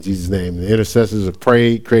In Jesus' name. The intercessors have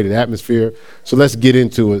prayed, created atmosphere. So let's get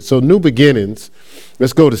into it. So new beginnings.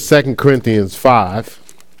 Let's go to 2 Corinthians 5.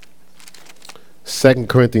 2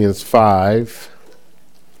 Corinthians 5.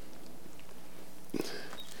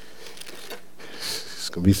 It's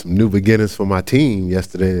going to be some new beginnings for my team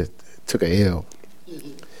yesterday. It took a L.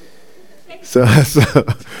 So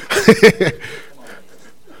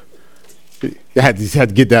you had to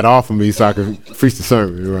get that off of me so I could preach the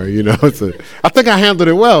sermon, right? You know, I think I handled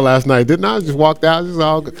it well last night, didn't I? I just walked out, just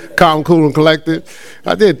all calm, cool, and collected.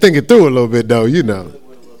 I did think it through a little bit, though, you know.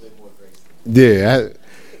 Yeah,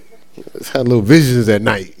 I had little visions at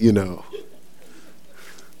night, you know.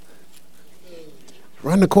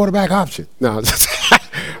 Run the quarterback option. No,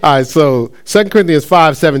 all right, so 2 Corinthians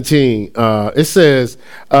 5:17, it says,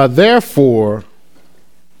 therefore,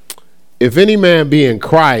 if any man be in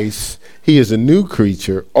Christ, he is a new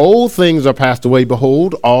creature. Old things are passed away.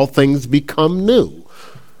 Behold, all things become new.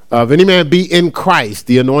 If any man be in Christ,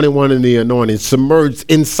 the anointed one and the anointing, submerged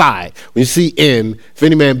inside. When you see in, if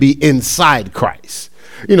any man be inside Christ.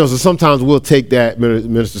 You know, so sometimes we'll take that,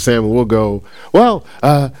 Minister Sam, and we'll go, well,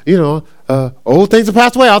 old things are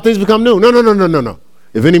passed away, all things become new. No.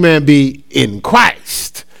 If any man be in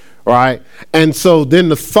Christ, right? And so then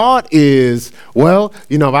the thought is, well,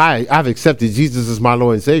 you know, I've accepted Jesus as my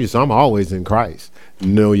Lord and Savior, so I'm always in Christ.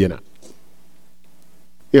 No, you're not.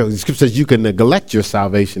 You know, the scripture says you can neglect your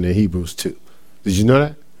salvation in Hebrews 2. Did you know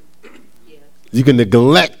that? Yes. You can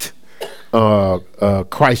neglect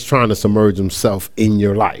Christ trying to submerge himself in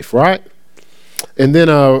your life, right? And then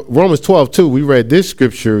Romans 12:2, we read this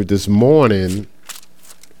scripture this morning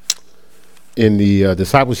in the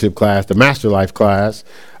discipleship class, the Master Life class,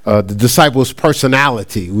 the disciples'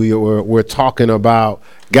 personality. We're talking about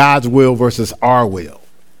God's will versus our will.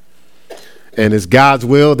 And it's God's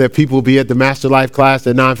will that people be at the Master Life class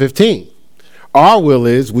at 9:15. Our will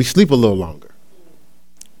is we sleep a little longer.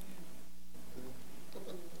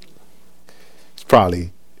 It's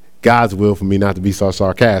probably God's will for me not to be so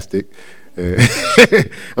sarcastic.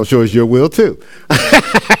 I'm sure it's your will too,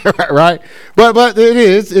 right? But it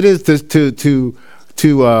is to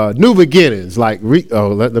new beginnings. Like we're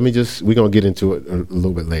gonna get into it a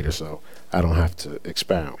little bit later, so I don't have to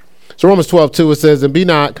expound. So Romans 12:2, it says, "And be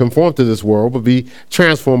not conformed to this world, but be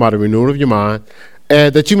transformed by the renewing of your mind,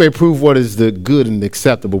 and that you may prove what is the good and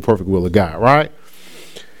acceptable, perfect will of God." Right?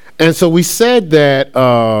 And so we said that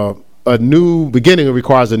a new beginning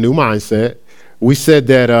requires a new mindset. We said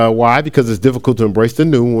that why? Because it's difficult to embrace the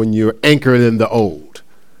new when you're anchored in the old.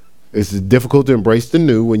 It's difficult to embrace the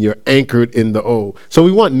new when you're anchored in the old. So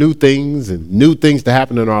we want new things and new things to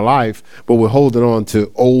happen in our life, but we're holding on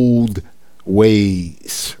to old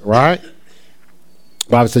ways, right? The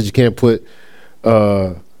Bible says you can't put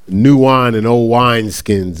new wine in old wine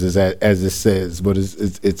skins, as it says, but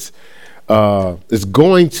it's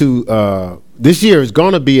going to this year is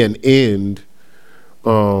going to be an end.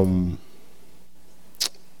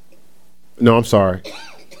 No, I'm sorry.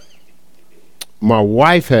 My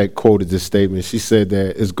wife had quoted this statement. She said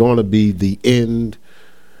that it's going to be the end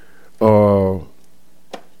of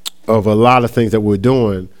a lot of things that we're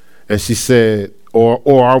doing. And she said,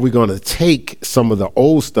 or are we going to take some of the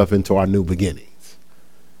old stuff into our new beginnings?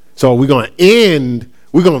 So we're going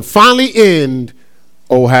to finally end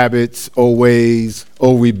old habits, old ways,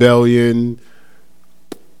 old rebellion,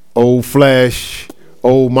 old flesh,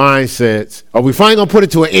 old mindsets. Are we finally going to put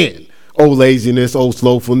it to an end? Old laziness, old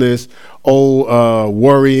slowfulness, old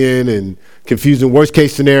worrying and confusing worst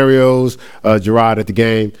case scenarios. Gerard at the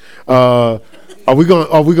game. Are we going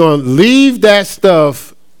to leave that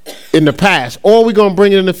stuff in the past, or are we going to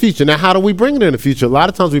bring it in the future? Now, how do we bring it in the future? A lot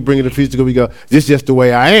of times we bring it in the future because we go, this is just the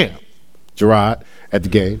way I am. Gerard at the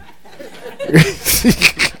game.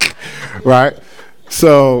 Right?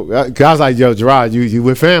 So I was like, yo, Gerard, you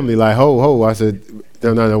with family? Like, ho. I said,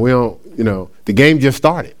 no, we don't, you know, the game just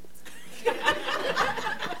started.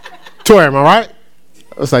 Tori, am I right?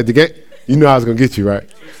 I was like, the game, you know I was going to get you, right?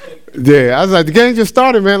 Yeah, I was like, the game just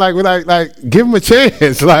started, man. Like, give him a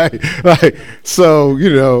chance. like, so, you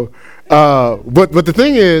know, but the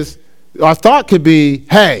thing is, our thought could be,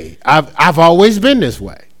 hey, I've always been this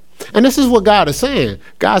way. And this is what God is saying.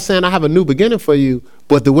 God's saying, I have a new beginning for you,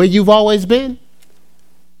 but the way you've always been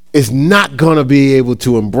is not going to be able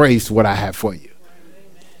to embrace what I have for you.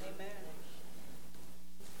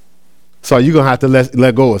 So you're going to have to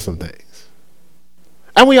let go of some things.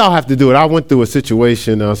 And we all have to do it. I went through a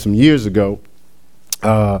situation some years ago.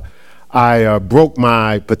 I broke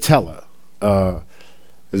my patella.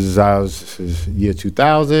 This was year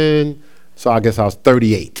 2000, so I guess I was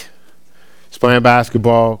 38. Was playing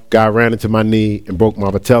basketball, guy ran into my knee and broke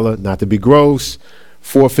my patella. Not to be gross,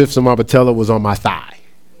 4/5 of my patella was on my thigh.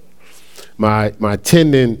 My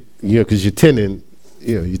tendon, because your tendon,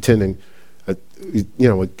 it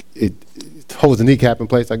holds the kneecap in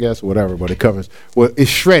place, I guess, or whatever, but it covers. Well, it's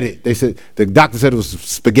shredded. They said, the doctor said it was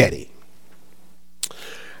spaghetti.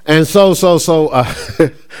 And so they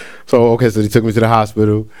took me to the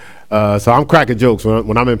hospital. So I'm cracking jokes.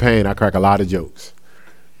 When I'm in pain, I crack a lot of jokes.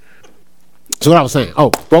 So what I was saying,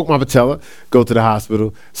 broke my patella, go to the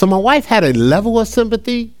hospital. So my wife had a level of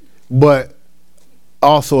sympathy, but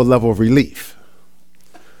also a level of relief.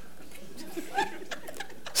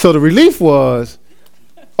 So the relief was,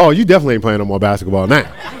 you definitely ain't playing no more basketball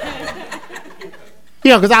now.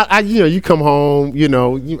 Because you come home,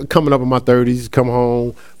 coming up in my 30s, come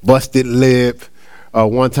home, busted lip.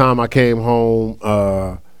 One time I came home,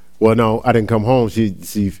 no, I didn't come home.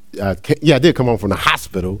 I did come home from the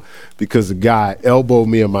hospital because the guy elbowed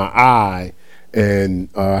me in my eye and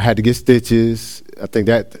I had to get stitches. I think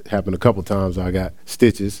that happened a couple times. I got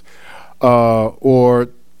stitches or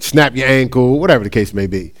snap your ankle, whatever the case may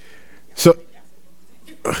be.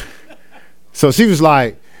 So she was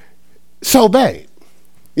like, so babe,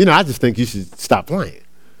 I just think you should stop playing,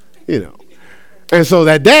 And so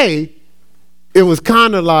that day, it was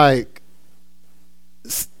kind of like,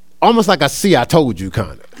 almost like I told you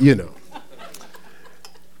kind of,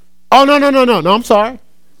 Oh, no, I'm sorry.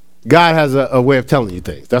 God has a way of telling you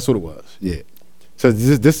things. That's what it was, yeah. So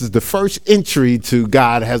this is the first entry to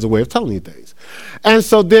God has a way of telling you things. And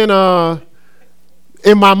so then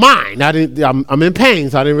in my mind, I'm in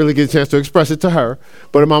pain, so I didn't really get a chance to express it to her.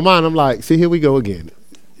 But in my mind, I'm like, see, here we go again.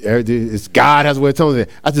 It's God has a way of telling you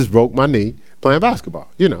things. I just broke my knee playing basketball,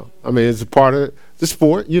 it's a part of the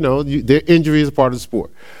sport, their injury is a part of the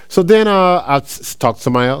sport. So then I talked to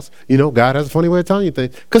somebody else, God has a funny way of telling you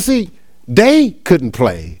things. Because see, they couldn't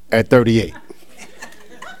play at 38.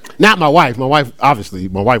 Not my wife. Obviously,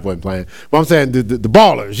 my wife wasn't playing. But I'm saying the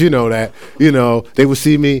ballers, they would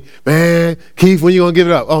see me, man, Keith, when you going to give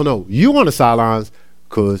it up? Oh, no, you on the sidelines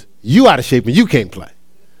because you out of shape and you can't play.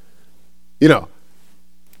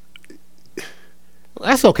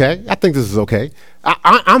 That's okay. I think this is okay.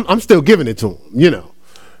 I'm still giving it to him,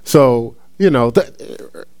 So, am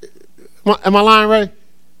I lying, Ray?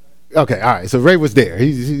 Okay, all right. So Ray was there.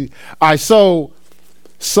 All right, so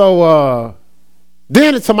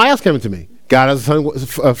then somebody else came to me. God has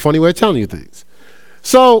a funny way of telling you things.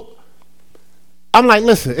 So I'm like,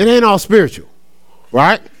 listen, it ain't all spiritual,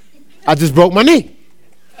 right? I just broke my knee.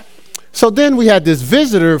 So then we had this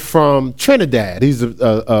visitor from Trinidad. He's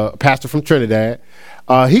a pastor from Trinidad.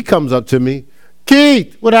 He comes up to me,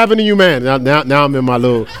 Keith, what happened to you, man? Now I'm in my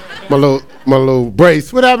little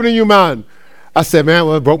brace. What happened to you, man? I said, man,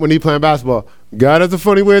 I broke my knee playing basketball. God has a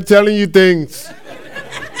funny way of telling you things.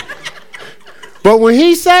 But when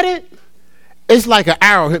he said it, it's like an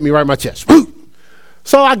arrow hit me right in my chest.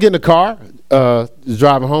 So I get in the car,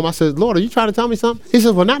 driving home. I said, Lord, are you trying to tell me something? He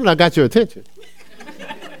said, well, now that I got your attention.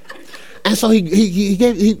 And so he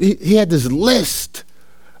had this list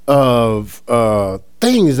of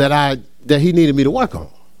things that he needed me to work on.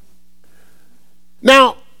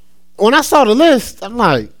 Now, when I saw the list, I'm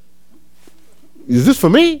like, is this for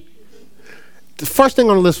me? The first thing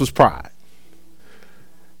on the list was pride.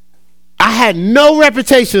 I had no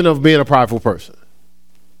reputation of being a prideful person.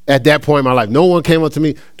 At that point in my life, no one came up to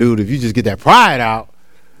me, dude, if you just get that pride out,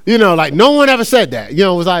 no one ever said that. It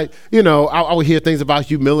was like, I would hear things about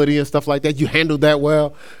humility and stuff like that. You handled that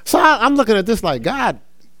well. So I'm looking at this like, God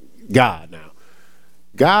now.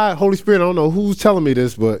 God, Holy Spirit, I don't know who's telling me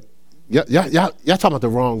this, but y'all talking about the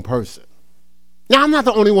wrong person. Now, I'm not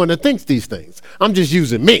the only one that thinks these things. I'm just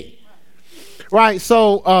using me. Right?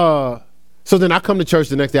 So then I come to church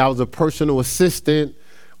the next day. I was a personal assistant,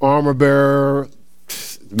 armor bearer,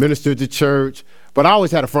 ministered to church, but I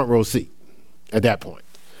always had a front row seat at that point.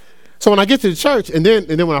 So when I get to the church, and then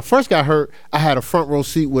when I first got hurt, I had a front row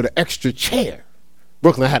seat with an extra chair.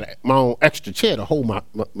 Brooklyn, I had my own extra chair to hold my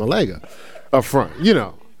leg up front,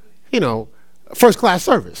 first class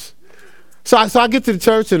service. So I get to the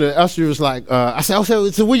church and the usher was like, I said,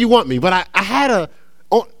 so where you want me? But I had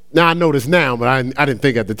now I know this now, but I didn't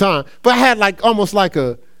think at the time, but I had almost like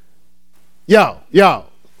a, yo,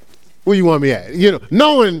 where you want me at?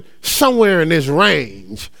 Knowing somewhere in this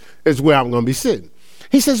range is where I'm going to be sitting.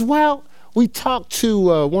 He says, well, we talked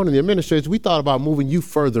to one of the administrators. We thought about moving you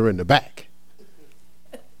further in the back.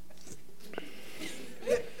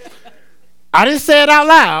 I didn't say it out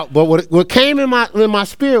loud, but what came in my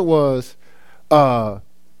spirit was,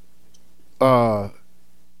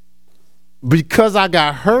 because I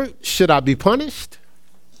got hurt, should I be punished?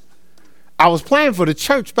 I was playing for the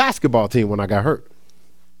church basketball team when I got hurt.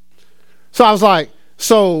 So I was like,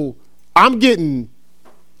 So I'm getting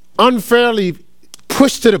unfairly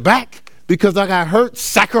pushed to the back because I got hurt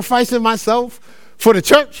sacrificing myself for the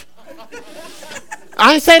church.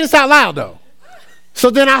 I ain't say this out loud, though. So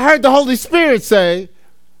then I heard the Holy Spirit say,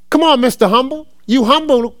 come on, Mr. Humble. You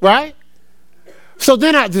humble, right? So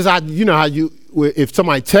then you know how if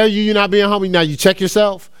somebody tell you you're not being humble, now you check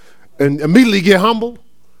yourself and immediately get humble.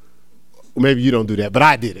 Maybe you don't do that, but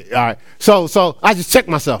I did it. All right. So I just checked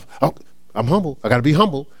myself. Oh, I'm humble. I got to be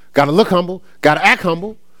humble. Got to look humble. Got to act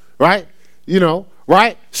humble, right?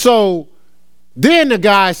 Right? So then the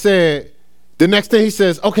guy said, the next thing he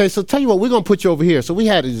says, okay, so tell you what, we're going to put you over here. So we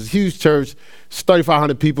had this huge church,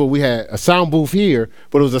 3,500 people. We had a sound booth here,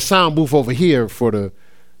 but it was a sound booth over here for the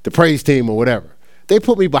praise team or whatever. They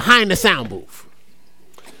put me behind the sound booth.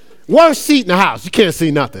 Worst seat in the house. You can't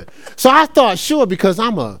see nothing. So I thought, sure, because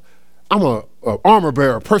I'm a armor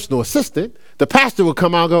bearer, personal assistant, the pastor would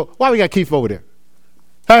come out and go, why we got Keith over there?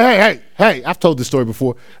 Hey, I've told this story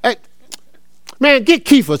before. Hey, man, get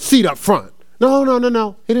Keith a seat up front.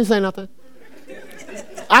 No. He didn't say nothing.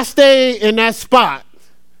 I stayed in that spot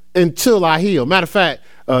until I healed. Matter of fact,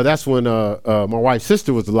 that's when my wife's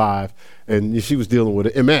sister was alive, and she was dealing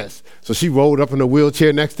with an MS. So she rolled up in a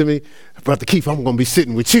wheelchair next to me. Brother Keith, I'm going to be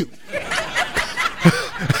sitting with you.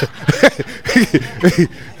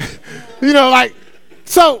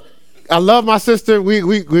 So I love my sister. We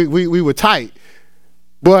were tight.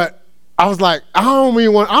 But I was like, I don't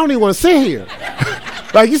even want to sit here.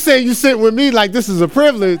 Like you say, you sit with me like this is a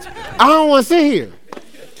privilege. I don't want to sit here.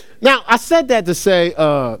 Now, I said that to say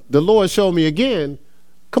the Lord showed me again,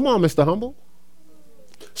 come on, Mr. Humble.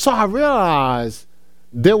 So I realized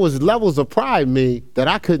there was levels of pride in me that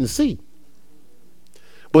I couldn't see.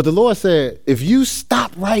 But the Lord said, if you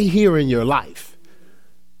stop right here in your life,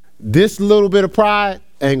 this little bit of pride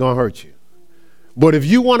ain't going to hurt you. But if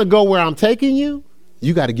you want to go where I'm taking you,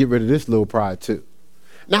 you got to get rid of this little pride too.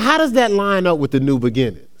 Now, how does that line up with the new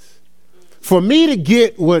beginnings? For me to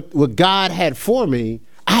get what God had for me,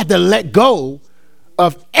 I had to let go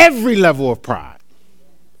of every level of pride.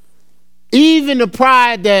 Even the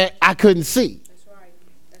pride that I couldn't see.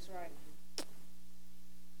 That's right.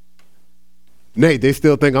 Nate, they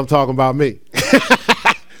still think I'm talking about me.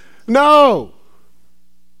 No.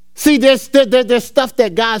 See, there's stuff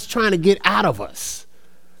that God's trying to get out of us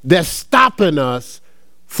that's stopping us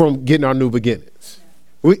from getting our new beginnings.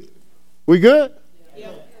 We good?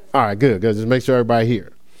 Yeah. All right, good. Just make sure everybody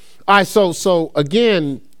here. All right, so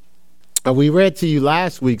again, we read to you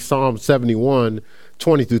last week Psalm 71,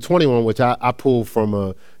 20 through 21, which I pulled from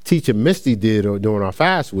a teaching Misty did during our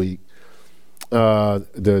fast week.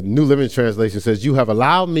 The New Living Translation says, you have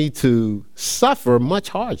allowed me to suffer much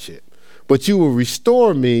hardship, but you will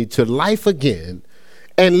restore me to life again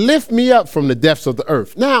and lift me up from the depths of the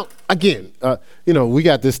earth. Now, again, we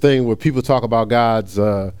got this thing where people talk about God's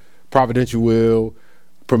providential will,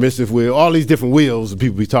 permissive will, all these different wills that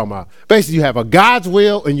people be talking about. Basically, you have a God's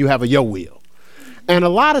will and you have a your will. And a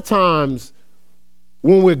lot of times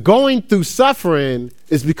when we're going through suffering,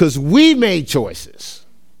 it's because we made choices.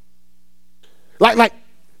 Like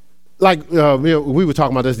we were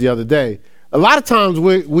talking about this the other day. A lot of times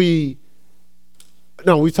we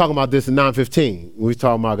talking about this in 9:15. We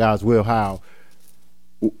talking about God's will, how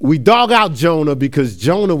we dog out Jonah because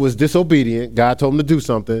Jonah was disobedient. God told him to do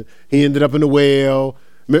something. He ended up in the whale.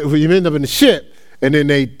 He ended up in the ship, and then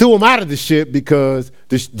they threw him out of the ship because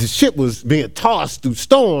the ship was being tossed through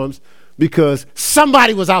storms because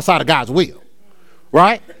somebody was outside of God's will,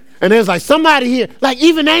 right? And there's like somebody here, like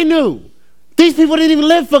even they knew. These people didn't even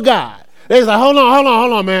live for God. They was like, hold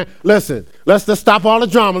on, man. Listen, let's stop all the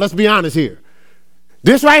drama. Let's be honest here.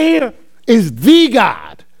 This right here is the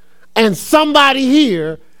God, and somebody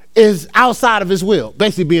here is outside of his will,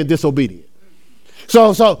 basically being disobedient.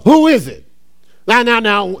 So who is it?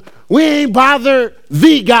 Now, we ain't bothered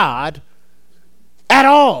the God at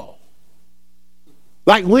all.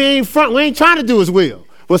 Like we ain't trying to do his will.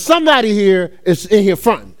 But somebody here is in here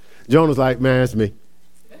fronting. Jonah's like, man, it's me.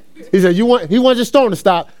 He said, he wanted the storm to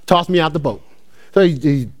stop, toss me out the boat. So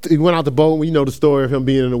he went out the boat, and you know the story of him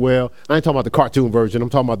being in the whale. I ain't talking about the cartoon version. I'm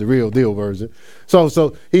talking about the real deal version.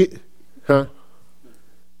 So he,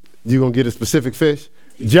 you gonna get a specific fish?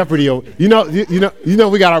 Jeopardy, you know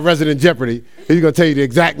we got our resident Jeopardy. He's gonna tell you the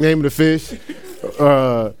exact name of the fish.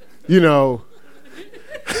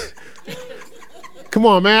 Come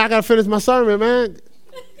on, man, I gotta finish my sermon, man.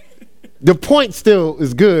 The point still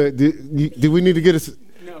is good. Do we need to get a?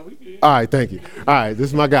 No, we did. All right, thank you. All right, this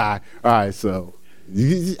is my guy. All right, so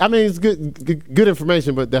it's good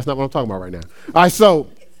information, but that's not what I'm talking about right now. All right, so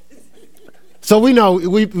we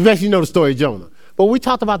basically know the story of Jonah. But we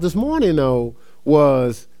talked about this morning, though,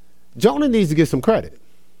 was Jonah needs to get some credit.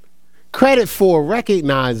 Credit for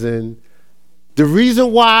recognizing the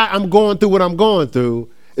reason why I'm going through what I'm going through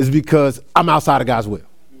is because I'm outside of God's will.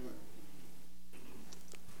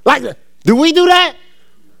 Like, do we do that?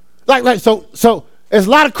 So there's a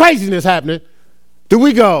lot of craziness happening. Do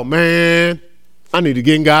we go, man, I need to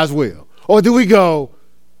get in God's will? Or do we go,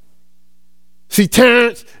 see,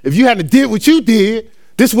 Terrence, if you hadn't did what you did,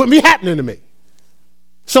 this wouldn't be happening to me.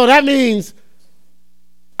 So that means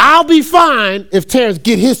I'll be fine if Terrence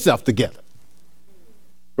get himself together.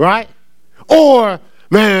 Right? Or,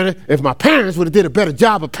 man, if my parents would have did a better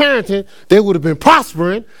job of parenting, they would have been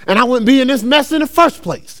prospering, and I wouldn't be in this mess in the first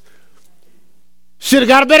place. Should have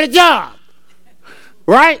got a better job.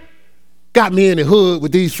 Right? Got me in the hood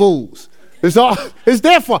with these fools. It's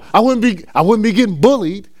their fault. I wouldn't be getting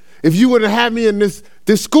bullied if you wouldn't have had me in this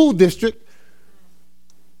school district.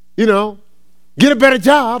 You know, get a better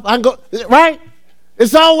job. I can go, right?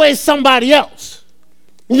 It's always somebody else.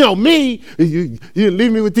 You know, me, you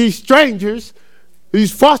leave me with these strangers,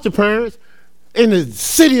 these foster parents in the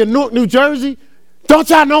city of Newark, New Jersey. Don't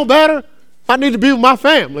y'all know better? I need to be with my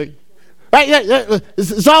family. Right? Yeah.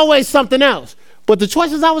 It's always something else. But the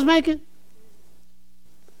choices I was making,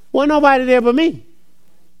 wasn't nobody there but me.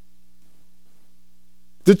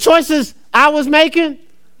 The choices I was making,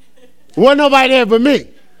 wasn't nobody there but me.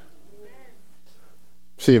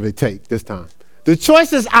 See if they take this time. The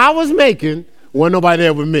choices I was making, wasn't nobody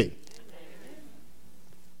there with me.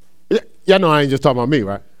 Y'all know I ain't just talking about me,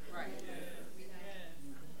 right?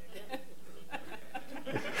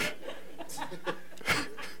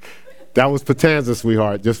 That was Patanza,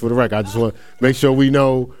 sweetheart, just for the record. I just want to make sure we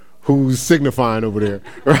know who's signifying over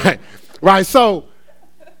there. Right, so,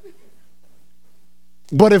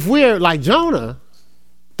 but if we're like Jonah,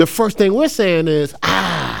 the first thing we're saying is,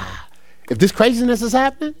 if this craziness is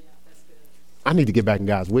happening, I need to get back in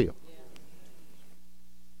God's will.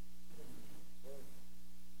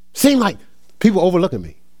 Seem like people overlooking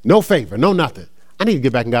me. No favor, no nothing. I need to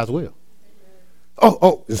get back in God's will.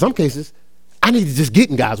 Oh, in some cases, I need to just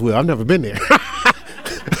get in God's will. I've never been there.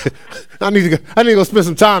 I need to go spend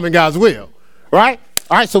some time in God's will. Right?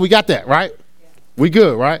 All right, so we got that, right? We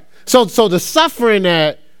good, right? So the suffering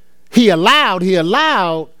that he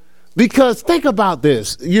allowed because think about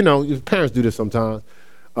this. You know, your parents do this sometimes.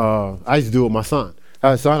 I used to do it with my son.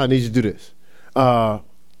 Son, I need you to do this.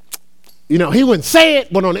 You know, he wouldn't say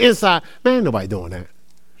it, but on the inside, man, ain't nobody doing that.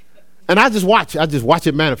 And I just watch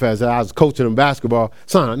it manifest. I was coaching him basketball.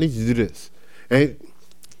 Son, I need you to do this. And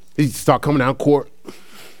he start coming down court.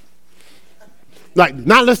 Like,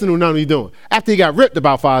 not listening to nothing he's doing. After he got ripped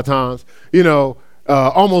about 5 times, you know,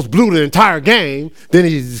 almost blew the entire game, then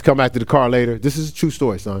he just come back to the car later. This is a true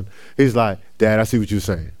story, son. He's like, Dad, I see what you're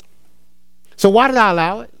saying. So why did I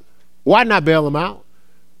allow it? Why not bail him out?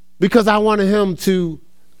 Because I wanted him to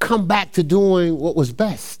come back to doing what was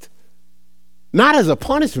best. Not as a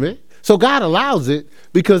punishment. So God allows it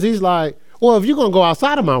because he's like, well, if you're going to go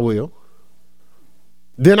outside of my will,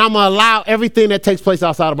 then I'm going to allow everything that takes place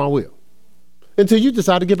outside of my will until you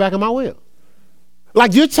decide to get back in my will.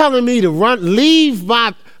 Like you're telling me to leave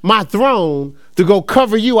my throne to go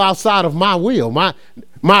cover you outside of my will,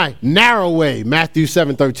 my narrow way, Matthew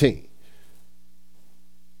 7:13.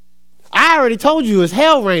 I already told you it's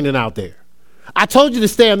hell raining out there. I told you to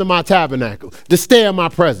stay under my tabernacle, to stay in my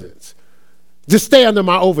presence, to stay under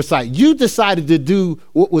my oversight. You decided to do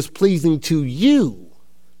what was pleasing to you.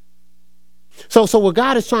 So what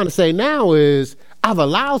God is trying to say now is, I've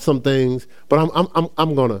allowed some things, but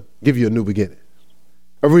I'm going to give you a new beginning,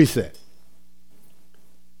 a reset.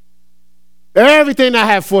 Everything I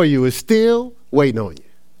have for you is still waiting on you.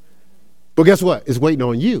 But guess what? It's waiting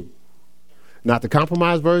on you. Not the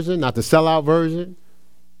compromised version, not the sellout version,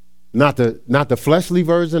 not the fleshly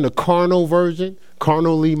version, the carnal version,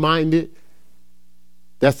 carnally minded.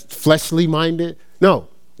 That's fleshly minded. No,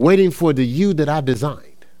 waiting for the you that I designed.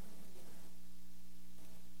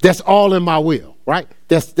 That's all in my will, right?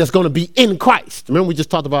 That's going to be in Christ. Remember we just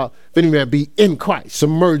talked about if any man be in Christ,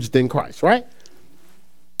 submerged in Christ, right?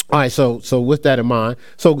 All right, so with that in mind,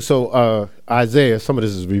 so Isaiah, some of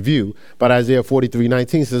this is review, but Isaiah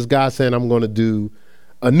 43:19 says, God saying, I'm going to do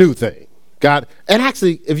a new thing. God, and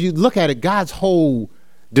actually, if you look at it, God's whole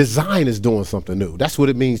design is doing something new. That's what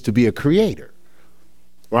it means to be a creator,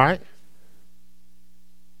 right?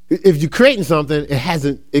 If you're creating something, it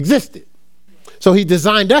hasn't existed. So he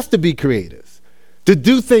designed us to be creators, to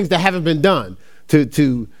do things that haven't been done,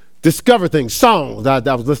 to discover things, songs. I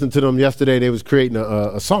was listening to them yesterday. They was creating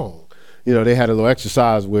a song. You know, they had a little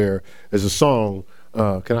exercise where there's a song,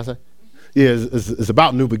 can I say? Yeah, it's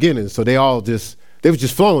about new beginnings. So they all just They was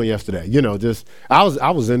just flowing yesterday. Just I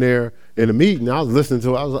was in there in a meeting. I was listening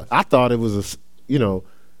to it. I thought it was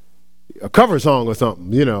a cover song or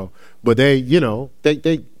something. But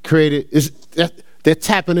they created they're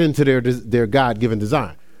tapping into their God-given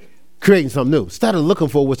design, creating something new instead of looking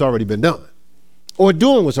for what's already been done or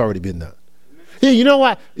doing what's already been done. Yeah, you know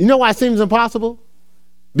why? You know why it seems impossible?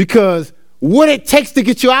 Because what it takes to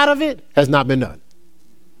get you out of it has not been done.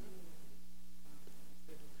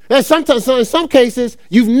 And sometimes, so in some cases,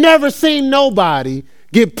 you've never seen nobody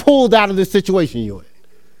get pulled out of the situation you're in.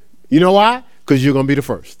 You know why? Because you're going to be the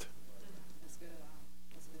first.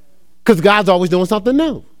 Because God's always doing something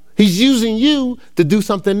new. He's using you to do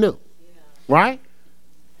something new. Right?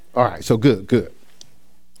 All right, so good.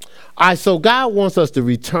 All right, so God wants us to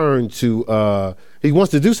return to, he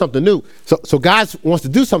wants to do something new. So God wants to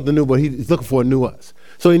do something new, but he's looking for a new us.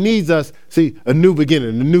 So he needs us, a new beginning,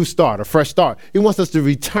 a new start, a fresh start. He wants us to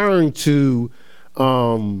return to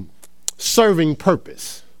serving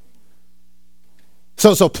purpose.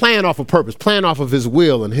 So playing off of purpose, playing off of his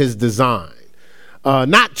will and his design.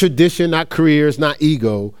 Not tradition, not careers, not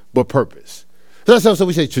ego, but purpose. So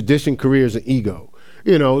we say tradition, careers, and ego.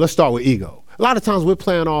 Let's start with ego. A lot of times we're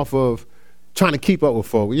playing off of trying to keep up with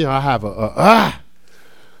folks. I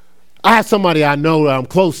have somebody I know that I'm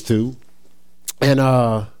close to, and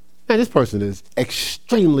this person is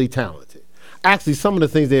extremely talented. Actually, some of the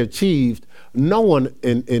things they achieved, no one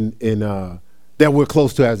in that we're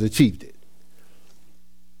close to has achieved it.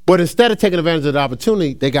 But instead of taking advantage of the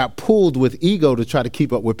opportunity, they got pulled with ego to try to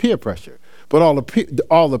keep up with peer pressure. But all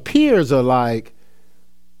the peers are like,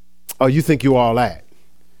 "Oh, you think you all that?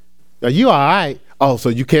 Are you all right? Oh, so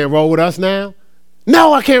you can't roll with us now?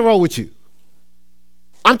 No, I can't roll with you.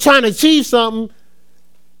 I'm trying to achieve something.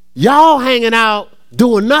 Y'all hanging out,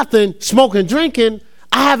 doing nothing, smoking, drinking.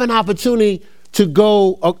 I have an opportunity to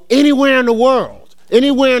go anywhere in the world,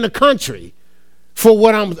 anywhere in the country for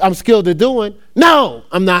what I'm skilled at doing. No,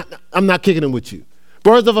 I'm not kicking it with you.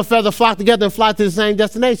 Birds of a feather flock together and fly to the same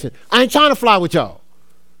destination. I ain't trying to fly with y'all.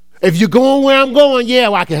 If you're going where I'm going, yeah,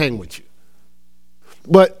 well, I can hang with you."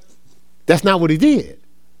 But that's not what he did.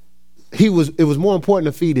 It was more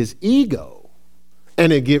important to feed his ego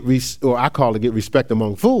and to get respect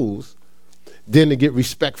among fools than to get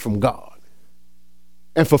respect from God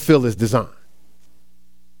and fulfill his design.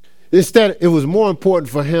 Instead, it was more important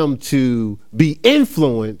for him to be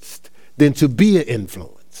influenced than to be an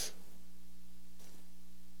influence.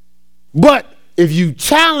 But if you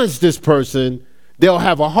challenge this person, they'll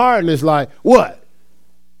have a heart and it's like, what?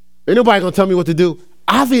 Ain't nobody gonna tell me what to do.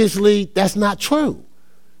 Obviously, that's not true.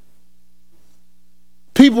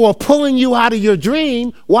 People are pulling you out of your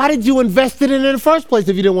dream. Why did you invest it in the first place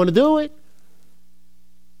if you didn't want to do it?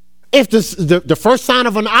 If the first sign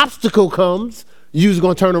of an obstacle comes, you're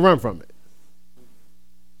going to turn and run from it.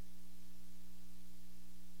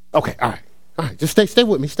 Okay, all right. Just stay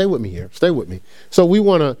with me. Stay with me here. Stay with me. So we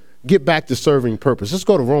want to get back to serving purpose. Let's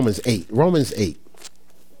go to Romans 8. Romans 8.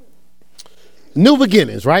 New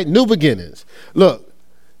beginnings, right? New beginnings. Look,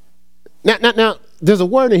 now there's a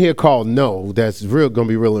word in here called know that's going to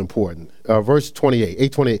be real important. Verse 28,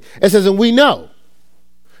 8:28. It says, and we know.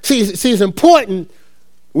 See, it's important.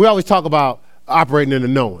 We always talk about operating in the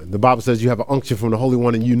knowing. The Bible says you have an unction from the Holy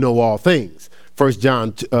One and you know all things. 1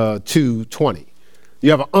 John 2:20.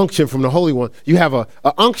 You have an unction from the Holy One. You have a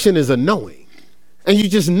unction is a knowing. And you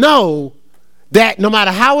just know that no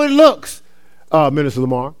matter how it looks, Minister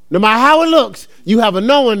Lamar, no matter how it looks, you have a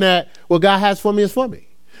knowing that what God has for me is for me.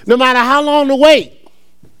 No matter how long the wait,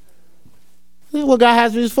 what God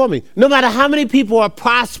has is for me. No matter how many people are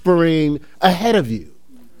prospering ahead of you.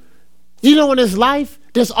 You know, in this life,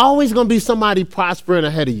 there's always going to be somebody prospering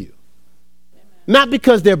ahead of you. Not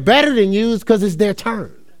because they're better than you, it's because it's their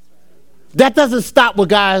turn. That doesn't stop what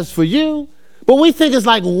God has for you, but we think it's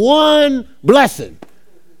like one blessing.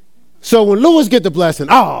 So when Lewis get the blessing,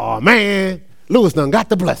 oh man, Lewis done got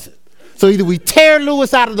the blessing. So either we tear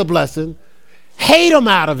Lewis out of the blessing, hate him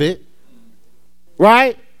out of it,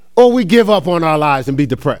 right? Or we give up on our lives and be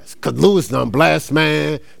depressed. Because Lewis done blessed,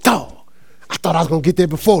 man. Dog, I thought I was going to get there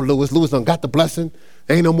before Lewis. Lewis done got the blessing.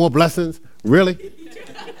 Ain't no more blessings. Really?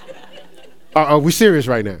 Are we serious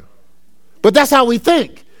right now? But that's how we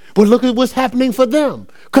think. But look at what's happening for them.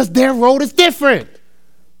 Because their road is different.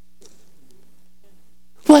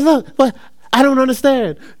 But I don't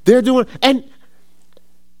understand. They're doing, and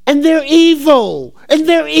they're evil. And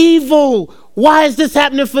they're evil. Why is this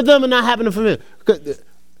happening for them and not happening for me?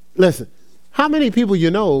 Listen, how many people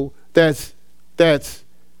you know that's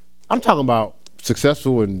I'm talking about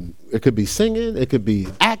successful, and it could be singing, it could be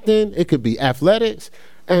acting, it could be athletics,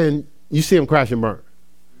 and you see them crash and burn.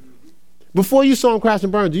 Before you saw them crash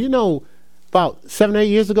and burn, do you know about 7 or 8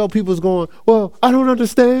 years ago, people was going, well, I don't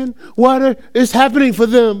understand why it's happening for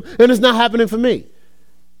them and it's not happening for me.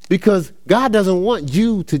 Because God doesn't want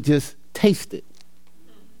you to just taste it.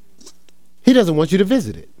 He doesn't want you to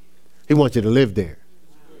visit it. He wants you to live there,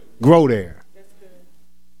 grow there,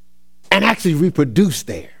 and actually reproduce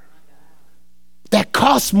there. That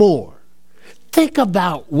costs more. Think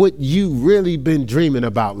about what you really been dreaming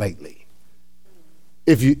about lately.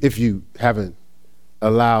 If you haven't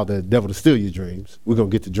allowed the devil to steal your dreams, we're going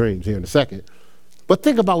to get to dreams here in a second. But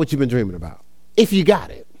think about what you've been dreaming about. If you got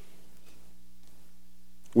it,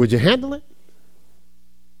 would you handle it?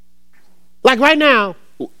 Like right now,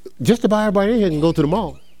 just about everybody in here can go to the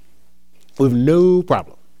mall with no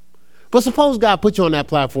problem. But suppose God put you on that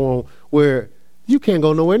platform where you can't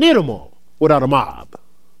go nowhere near the mall without a mob.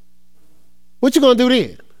 What you gonna do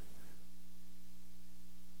then?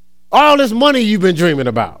 All this money you've been dreaming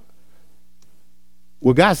about.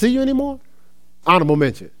 Will God see you anymore? Honorable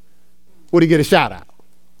mention. Would he get a shout out?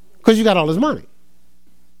 Because you got all this money.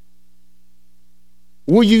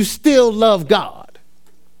 Will you still love God?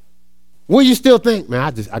 Will you still think,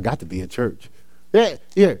 man, I got to be at church?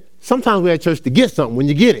 Yeah. Sometimes we're at church to get something. When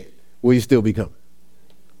you get it, will you still be coming?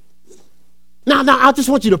 Now, I just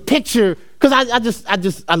want you to picture, because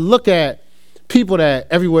I look at people that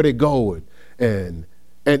everywhere they go and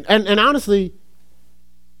honestly,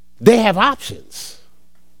 they have options.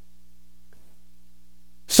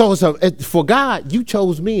 So for God, you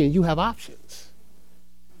chose me and you have options.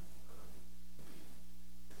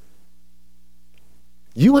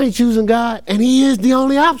 You ain't choosing God, and he is the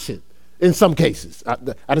only option in some cases. I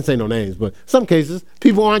didn't say no names, but some cases,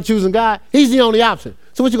 people aren't choosing God. He's the only option.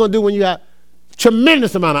 So what you going to do when you got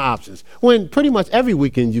tremendous amount of options? When pretty much every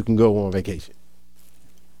weekend you can go on vacation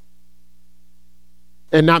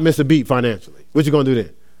and not miss a beat financially. What you going to do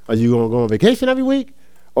then? Are you going to go on vacation every week,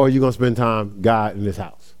 or are you going to spend time God in this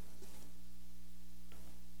house?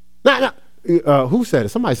 Now, who said it?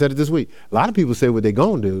 Somebody said it this week. A lot of people say what they're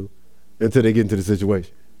going to do until they get into the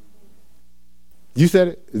situation. You said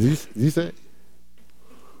it? Did you say it?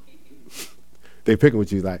 They picking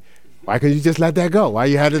with you like, why couldn't you just let that go? Why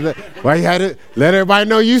you had to let everybody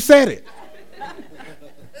know you said it?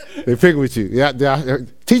 They picking with you. Yeah,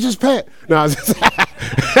 teacher's pet. No,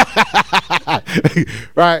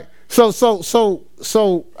 right. So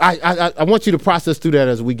I want you to process through that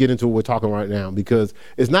as we get into what we're talking right now, because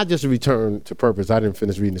it's not just a return to purpose. I didn't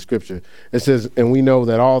finish reading the scripture. It says, and we know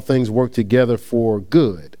that all things work together for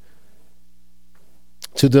good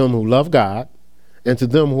to them who love God and to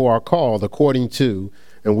them who are called according to,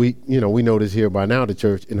 and we know this here by now, the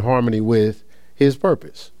church, in harmony with his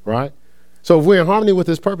purpose, right? So if we're in harmony with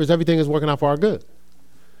his purpose, everything is working out for our good.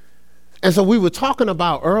 And so we were talking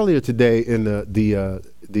about earlier today in the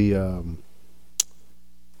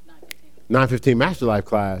 915 Master Life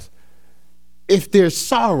class, if there's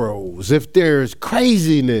sorrows, if there's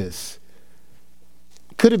craziness,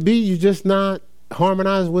 could it be you just not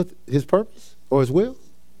harmonized with his purpose or his will?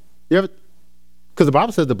 Because the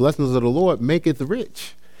Bible says the blessings of the Lord maketh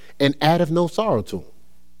rich and addeth no sorrow to him.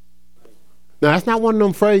 Now, that's not one of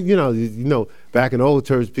them phrases, you know, back in the old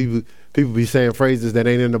church, people be saying phrases that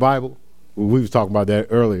ain't in the Bible. We was talking about that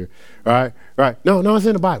earlier, right? No, it's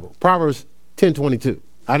in the Bible. Proverbs 10:22.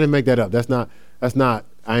 I didn't make that up. That's not,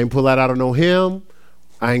 I ain't pull that out of no hymn.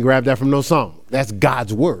 I ain't grabbed that from no song. That's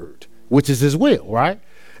God's word, which is his will, right?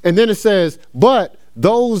 And then it says, but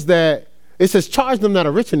those that, it says, charge them that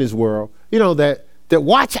are rich in this world, that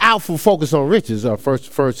watch out for focus on riches,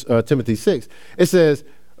 First Timothy 6. It says,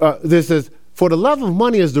 this says, for the love of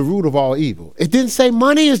money is the root of all evil. It didn't say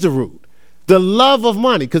money is the root. The love of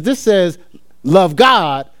money, because this says love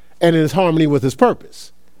God and in harmony with his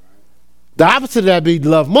purpose. The opposite of that be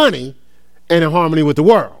love money and in harmony with the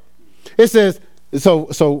world. It says, so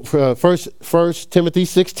First Timothy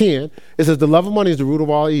 6:10, it says the love of money is the root of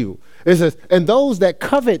all evil. It says, and those that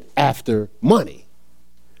covet after money,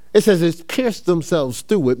 it says it's pierced themselves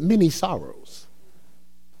through with many sorrows.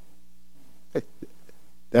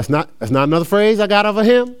 That's not another phrase I got over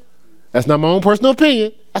him. That's not my own personal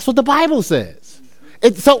opinion. That's what the Bible says.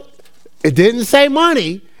 So it didn't say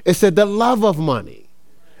money. It said the love of money.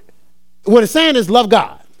 What it's saying is love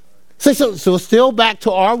God. So still back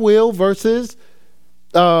to our will versus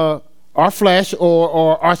our flesh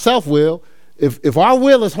or our self-will. If our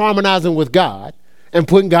will is harmonizing with God and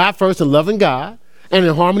putting God first and loving God and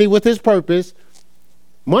in harmony with his purpose,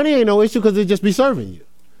 money ain't no issue because it just be serving you.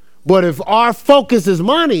 But if our focus is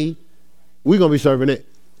money, we're going to be serving it.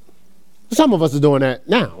 Some of us are doing that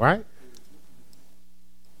now, right?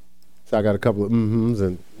 So I got a couple of mm-hms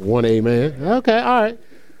and one amen. Okay, all right.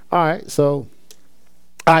 All right, so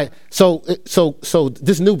so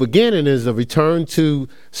this new beginning is a return to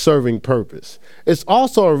serving purpose. It's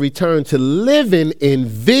also a return to living in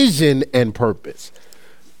vision and purpose,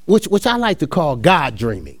 which I like to call God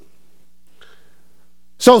dreaming.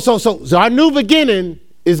 So our new beginning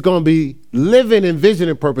is going to be living in vision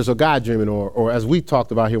and purpose, or God dreaming, or as we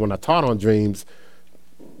talked about here when I taught on dreams,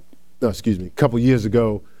 a couple years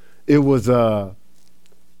ago, it was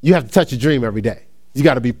you have to touch a dream every day. You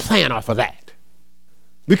got to be playing off of that.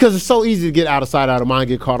 Because it's so easy to get out of sight, out of mind,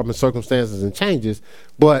 get caught up in circumstances and changes.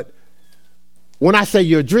 But when I say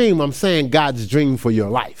your dream, I'm saying God's dream for your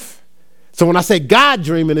life. So when I say God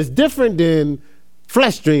dreaming, it's different than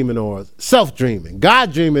flesh dreaming or self-dreaming.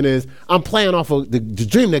 God dreaming is I'm playing off of the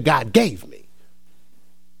dream that God gave me.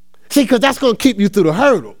 See, because that's going to keep you through the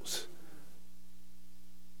hurdles.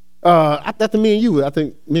 After I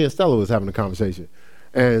think me and Stella was having a conversation.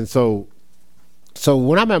 And so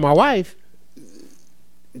when I met my wife,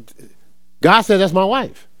 God said that's my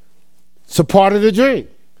wife. It's a part of the dream.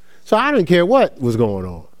 So I didn't care what was going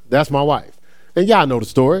on. That's my wife. And y'all know the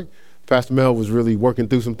story. Pastor Mel was really working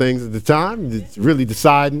through some things at the time, really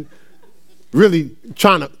deciding, really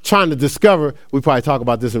trying to discover. We probably talk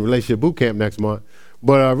about this in Relationship Boot Camp next month,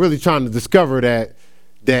 but really trying to discover that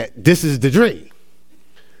this is the dream.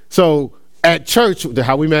 So at church,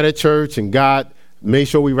 how we met at church, and God made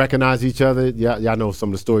sure we recognize each other. Y'all know some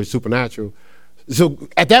of the stories, supernatural. So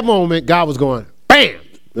at that moment, God was going, bam,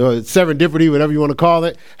 serendipity, whatever you want to call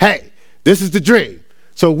it. Hey, this is the dream.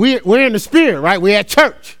 So we're in the spirit, right? We're at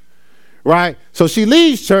church, right? So she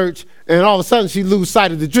leaves church, and all of a sudden she loses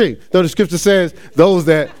sight of the dream. So the scripture says, those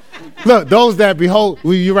that behold,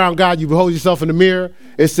 when you're around God, you behold yourself in the mirror.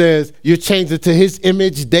 It says you're changed to his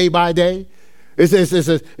image day by day. It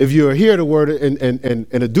says if you hear the word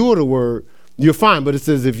and a doer of the word, you're fine. But it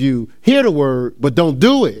says if you hear the word but don't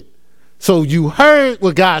do it, so you heard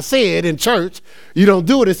what God said in church, you don't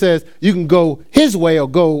do it. It says you can go his way or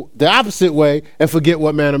go the opposite way and forget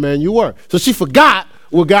what man of man you were. So she forgot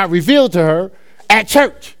what God revealed to her at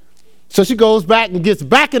church. So she goes back and gets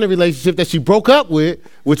back in a relationship that she broke up with,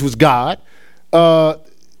 which was God. As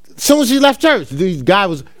soon as she left church, the guy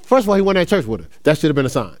was, first of all, he went at church with her. That should have been a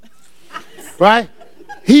sign. Right?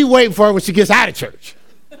 He waiting for her when she gets out of church.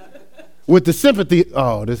 With the sympathy,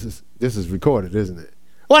 this is recorded, isn't it?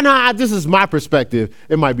 Well, no, this is my perspective.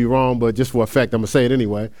 It might be wrong, but just for effect, I'm going to say it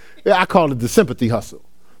anyway. I call it the sympathy hustle.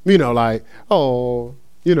 Like, can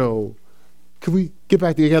we get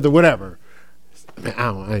back together, whatever. Man,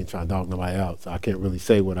 I ain't trying to dog nobody else. I can't really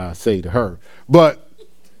say what I say to her. But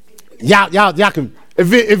y'all can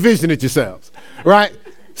envision it yourselves, right?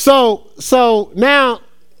 So now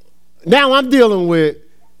I'm dealing with,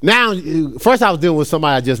 first I was dealing with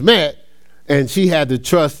somebody I just met, and she had to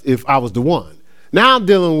trust if I was the one. Now I'm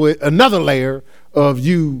dealing with another layer of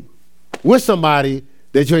you with somebody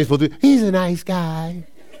that you ain't supposed to. He's a nice guy,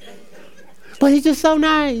 but he's just so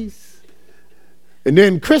nice. And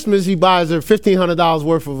then Christmas, he buys her $1,500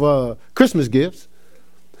 worth of Christmas gifts.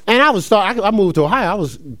 And I moved to Ohio. I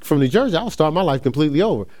was from New Jersey. I was starting my life completely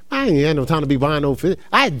over. I ain't had no time to be buying no fit.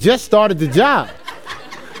 I had just started the job.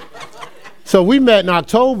 So we met in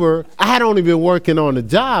October. I had only been working on the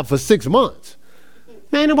job for 6 months.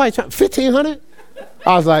 Man, nobody trying, $1,500?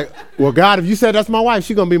 I was like, well, God, if you said that's my wife,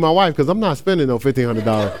 she's going to be my wife because I'm not spending no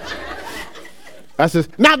 $1,500. That's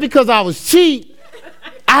just, not because I was cheap.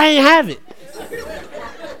 I ain't have it.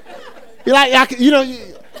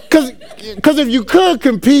 Because if you could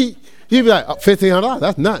compete, you'd be like, $1,500,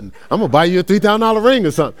 that's nothing. I'm going to buy you a $3,000 ring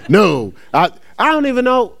or something. No, I don't even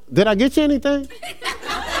know. Did I get you anything?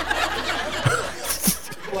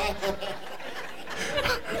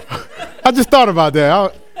 I just thought about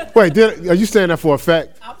that. Wait, are you saying that for a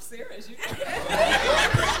fact? I'm serious.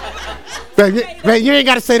 Man, you ain't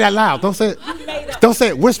got to say that loud. Don't say it. Don't say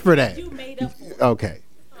it. Whisper that. You made up for it. Okay.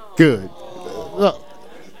 Good. Look.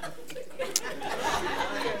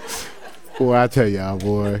 Boy, I tell y'all,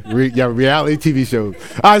 boy. Reality TV shows.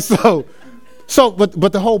 All right,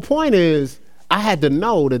 but the whole point is I had to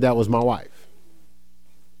know that was my wife.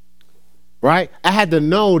 Right? I had to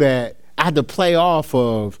know that I had to play off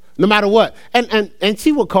of no matter what. And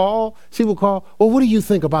she would call, well, what do you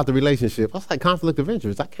think about the relationship? I was like, conflict of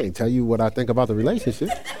interest. I can't tell you what I think about the relationship.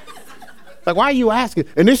 Like, why are you asking?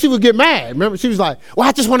 And then she would get mad. Remember, she was like, well,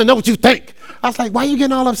 I just want to know what you think. I was like, why are you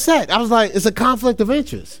getting all upset? I was like, it's a conflict of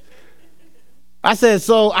interest. I said,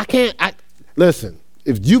 so listen,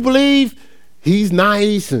 if you believe he's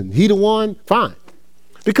nice and he the one, fine.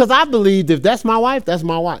 Because I believed if that's my wife, that's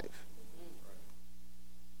my wife.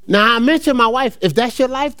 Now, I mentioned my wife. If that's your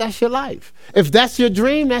life, that's your life. If that's your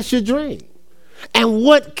dream, that's your dream. And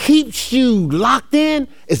what keeps you locked in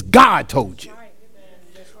is God told you.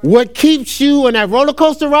 What keeps you on that roller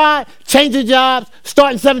coaster ride, changing jobs,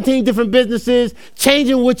 starting 17 different businesses,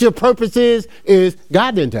 changing what your purpose is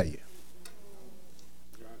God didn't tell you.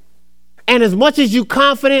 And as much as you're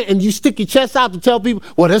confident and you stick your chest out to tell people,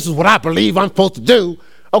 well, this is what I believe I'm supposed to do.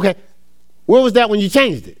 Okay, where was that when you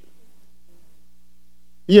changed it?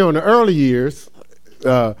 In the early years,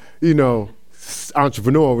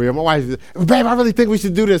 entrepreneurial, my wife said, babe, I really think we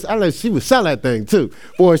should do this. She would sell that thing too.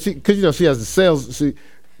 Boy, because she has the sales,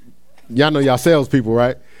 y'all know y'all salespeople,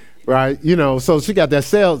 right? Right? So she got that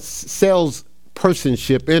sales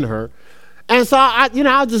personship in her. And so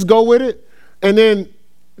I'll just go with it. And then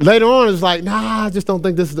later on, it's like, nah, I just don't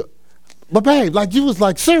think this is but babe, you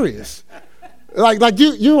was serious. Like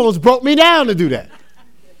you almost broke me down to do that.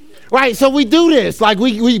 Right? So we do this.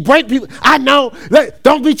 We break people. I know.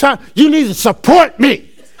 Don't be trying. You need to support me.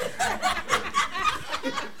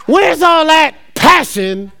 Where's all that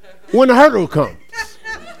passion when the hurdle comes?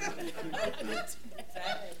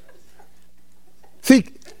 See,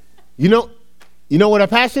 you know what a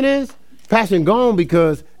passion is? Passion gone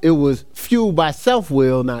because it was fueled by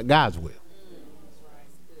self-will, not God's will.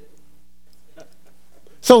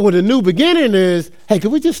 So what a new beginning is, hey,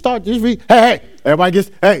 can we just start this hey, everybody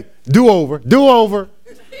gets, do-over.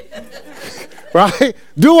 Right?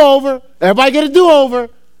 Do-over. Everybody get a do-over.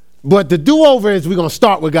 But the do-over is we're going to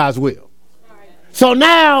start with God's will. So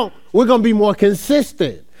now we're going to be more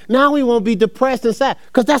consistent. Now we won't be depressed and sad.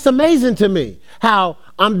 Because that's amazing to me, how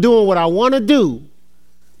I'm doing what I want to do,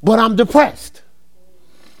 but I'm depressed.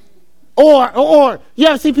 Or you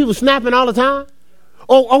ever see people snapping all the time?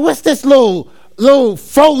 Or what's this little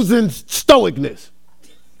frozen stoicness?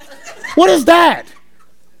 What is that?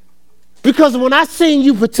 Because when I seen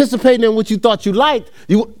you participating in what you thought you liked,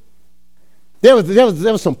 there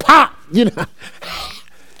was some pop,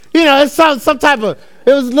 it's some type of,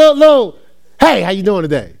 it was little, hey, how you doing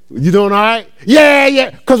today? You doing all right?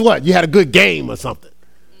 Yeah. Because what? You had a good game or something.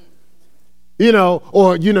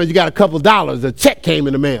 Or you got a couple dollars, a check came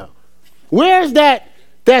in the mail. Where's that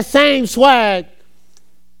same swag?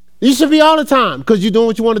 You should be all the time because you're doing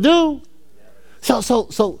what you want to do.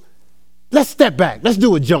 So let's step back. Let's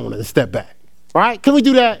do a Jonah and step back. All right? Can we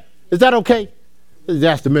do that? Is that okay?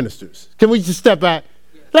 That's the ministers. Can we just step back?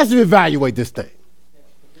 Let's evaluate this thing.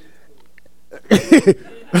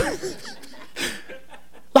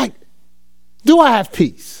 Do I have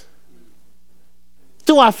peace?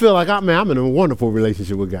 Do I feel like I'm in a wonderful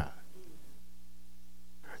relationship with God?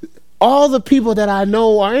 All the people that I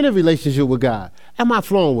know are in a relationship with God. Am I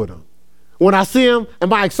flowing with them? When I see them,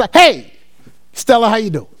 am I excited? Hey, Stella, how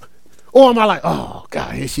you doing? Or am I like, oh,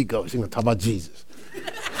 God, here she goes. She's going to talk about Jesus.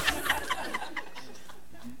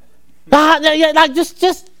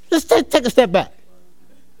 Just take a step back.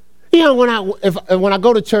 When I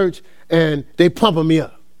go to church and they pumping me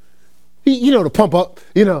up, to pump up,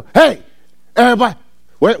 hey, everybody,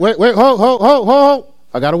 wait, hold.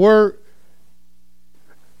 I got a word.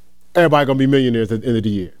 Everybody going to be millionaires at the end of the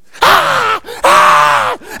year.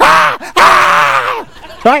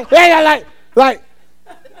 Right? Yeah,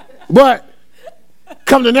 but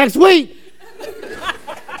come the next week.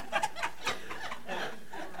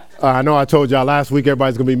 I know I told y'all last week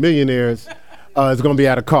everybody's going to be millionaires. It's going to be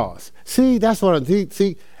at a cost. See, that's what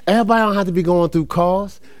see, everybody don't have to be going through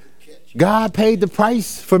costs. God paid the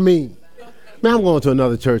price for me. Man, I'm going to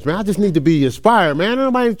another church, man. I just need to be inspired, man.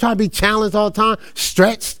 Nobody try to be challenged all the time,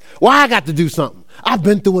 stretched. Why I got to do something? I've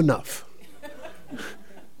been through enough.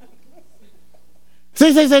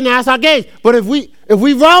 See, now that's our gauge. But if we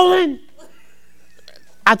rolling,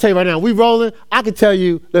 I tell you right now, we rolling, I can tell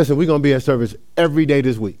you, listen, we're going to be at service every day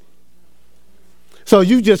this week. So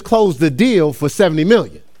you just closed the deal for $70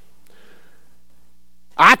 million.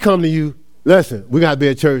 I come to you, listen, we got to be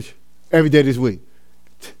at church every day this week.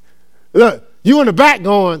 Look, you in the back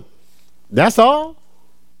going, that's all?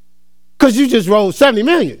 Because you just rolled $70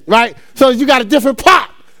 million, right? So you got a different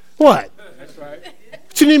pop. What? That's right.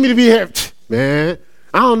 But you need me to be here? Man,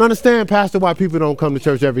 I don't understand, Pastor, why people don't come to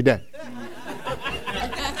church every day.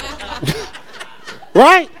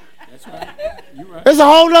 Right? That's right. You're right. It's a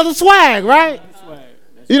whole other swag, right?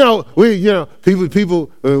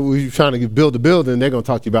 People, we trying to build a building, they're going to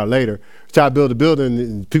talk to you about it later. Try to build a building,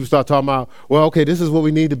 and people start talking about, well, okay, this is what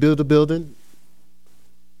we need to build a building.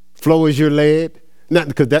 Flow is your lead. Not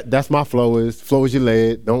because that's my flow is your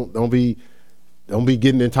lead. Don't be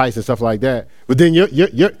getting enticed and stuff like that. But then you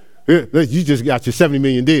just got your $70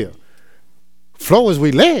 million deal. Flow is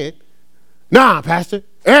we led. Nah, Pastor.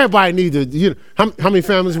 Everybody needs to, how many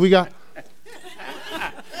families we got?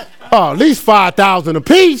 Oh, at least 5,000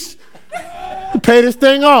 apiece. pay this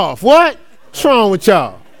thing off. What? What's wrong with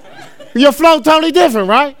y'all? Your flow totally different,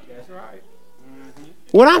 right? That's right. Mm-hmm.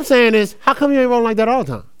 What I'm saying is, how come you ain't rolling like that all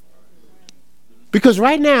the time? Because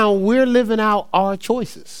right now, we're living out our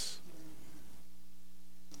choices.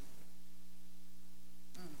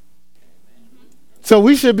 So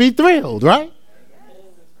we should be thrilled, right?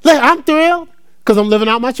 Look, I'm thrilled because I'm living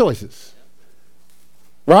out my choices.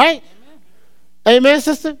 Right? Amen,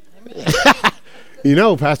 sister? Amen. You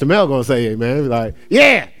know, Pastor Mel going to say amen. Like,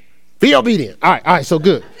 yeah, be obedient. All right, so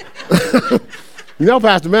good. You know,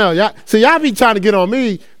 Pastor Mel, y'all be trying to get on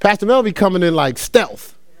me. Pastor Mel be coming in like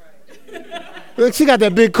stealth. Look, she got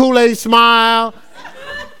that big Kool-Aid smile.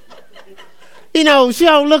 You know, she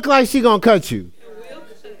don't look like she going to cut you.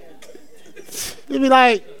 You be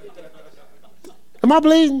like, am I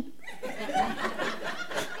bleeding?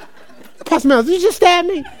 Pastor Mel, did you just stab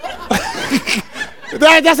me?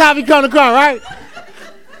 That's how we come to cry, right?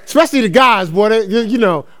 Especially the guys, boy. You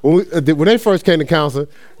know, when they first came to counseling,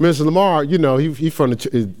 Mr. Lamar, you know, he from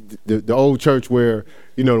the old church where,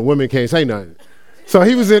 you know, the women can't say nothing. So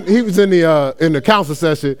he was in the council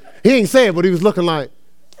session. He ain't say it, but he was looking like,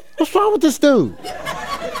 what's wrong with this dude?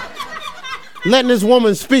 Letting this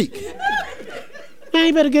woman speak. Man,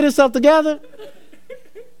 you better get himself together.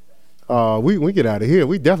 We get out of here.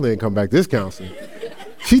 We definitely ain't come back this counseling.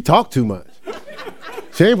 She talked too much.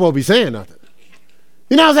 She ain't supposed to be saying nothing.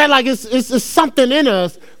 You know what I'm saying? Like it's something in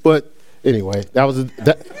us. But anyway,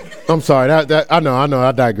 I'm sorry. I know.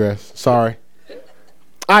 I digress. Sorry.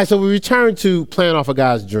 All right, so we return to playing off a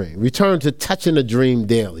guy's dream. Return to touching a dream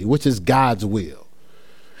daily, which is God's will.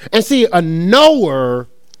 And see, a knower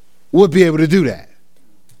would be able to do that.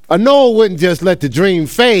 A knower wouldn't just let the dream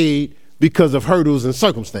fade because of hurdles and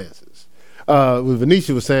circumstances.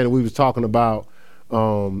 Venetia was saying that we was talking about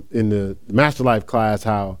in the Master Life class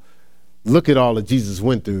how look at all that Jesus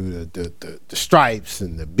went through, the stripes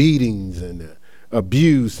and the beatings and the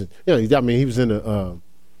abuse. And, you know, I mean, he was in the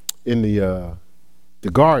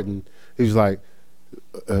garden. He was like,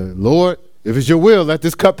 Lord, if it's your will, let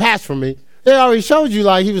this cup pass from me. They already showed you,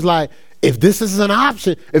 like, he was like, if this is an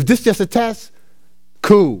option, if this is just a test,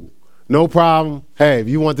 cool, no problem. Hey, if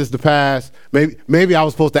you want this to pass, maybe I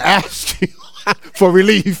was supposed to ask you for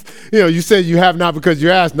relief. You know, you said you have not because you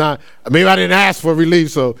asked not. Maybe I didn't ask for relief.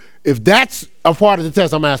 So if that's a part of the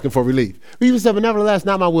test, I'm asking for relief. But he said, but nevertheless,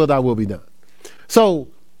 not my will, thy will be done. So,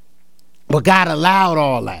 but God allowed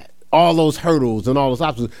all that, all those hurdles and all those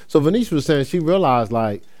obstacles. So Venetia was saying she realized,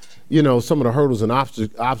 like, you know, some of the hurdles and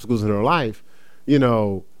obstacles in her life, you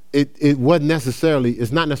know, it wasn't necessarily,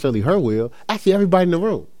 it's not necessarily her will. Actually, everybody in the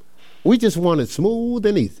room. We just want it smooth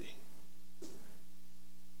and easy.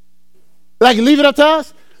 Like, leave it up to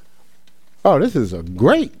us? Oh, this is a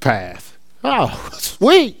great path. Oh,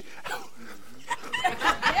 sweet.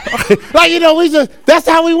 Like, you know, that's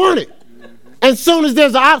how we want it. And soon as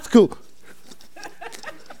there's an obstacle,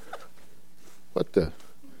 what do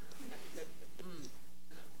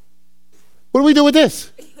we do with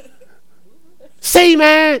this? See,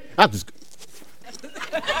 man. I'm just,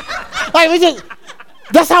 like,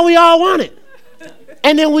 that's how we all want it.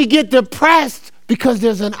 And then we get depressed because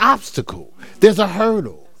there's an obstacle. There's a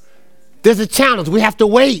hurdle. There's a challenge. We have to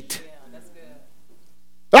wait. Yeah, that's good.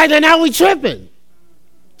 Right, and now we tripping.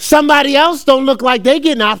 Somebody else don't look like they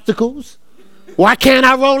getting obstacles. Why can't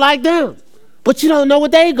I roll like them? But you don't know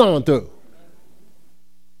what they going through.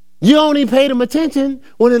 You only paid them attention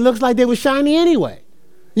when it looks like they were shiny anyway.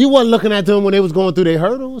 You wasn't looking at them when they was going through their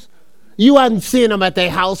hurdles. You wasn't seeing them at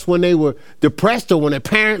their house when they were depressed or when their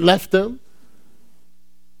parent left them.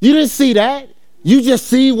 You didn't see that. You just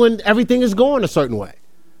see when everything is going a certain way.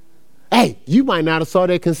 Hey, you might not have saw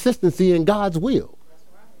their consistency in God's will.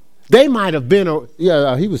 They might have been,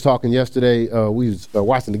 he was talking yesterday, we was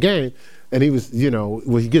watching the game, and he was, you know,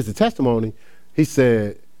 when he gives the testimony, he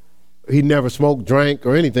said he never smoked, drank,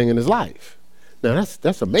 or anything in his life. Now,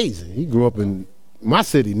 that's amazing. He grew up in my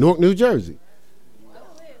city, Newark, New Jersey.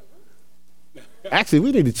 Actually,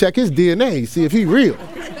 we need to check his DNA, see if he's real.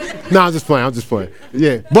 No, I'm just playing.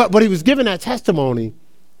 Yeah, but he was giving that testimony,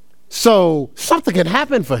 so something can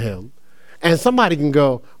happen for him, and somebody can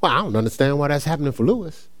go, well, I don't understand why that's happening for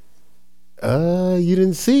Lewis. You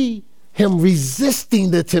didn't see him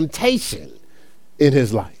resisting the temptation in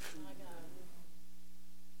his life.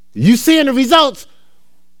 You seeing the results,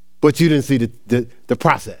 but you didn't see the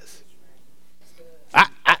process.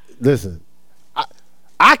 Listen,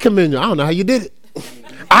 I commend you. I don't know how you did it.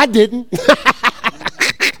 I didn't.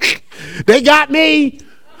 They got me.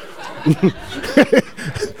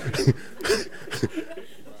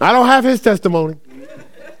 I don't have his testimony.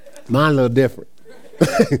 Mine a little different.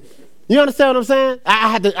 You understand what I'm saying?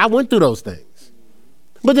 I went through those things.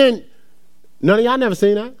 But then, none of y'all never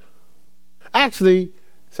seen that. Actually,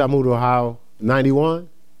 so I moved to Ohio in 91.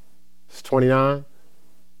 It's 29.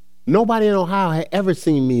 Nobody in Ohio had ever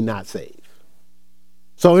seen me not saved.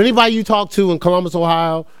 So anybody you talk to in Columbus,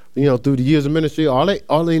 Ohio, through the years of ministry, all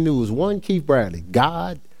they knew was one Keith Bradley,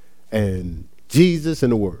 God and Jesus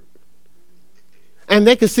and the Word. And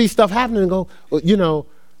they could see stuff happening and go, well,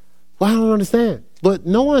 I don't understand. But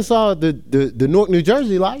no one saw the Newark, New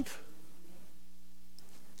Jersey life.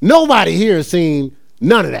 Nobody here has seen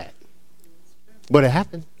none of that. But it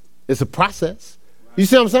happened. It's a process. You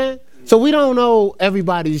see what I'm saying? So we don't know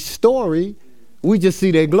everybody's story. We just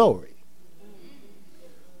see their glory.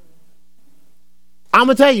 I'm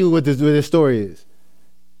going to tell you what this story is.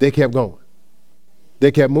 They kept going.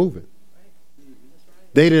 They kept moving.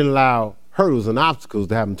 They didn't allow hurdles and obstacles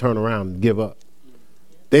to have them turn around and give up.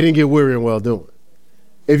 They didn't get weary in well doing.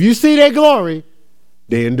 If you see their glory,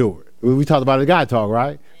 they endured. We talked about it in God Talk,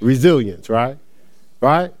 right? Resilience, right?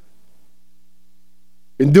 Right?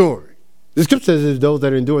 Enduring. The scripture says those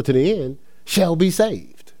that endure to the end shall be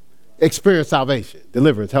saved. Experience salvation,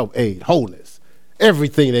 deliverance, help, aid, wholeness.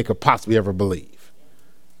 Everything they could possibly ever believe.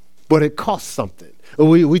 But it costs something.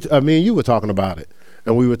 Me and you were talking about it.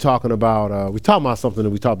 And we were talking about, something that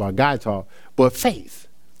we talked about God Talk, but faith.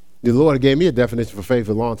 The Lord gave me a definition for faith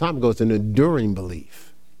a long time ago. It's an enduring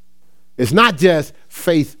belief. It's not just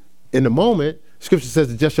faith in the moment. Scripture says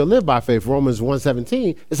the just shall live by faith. Romans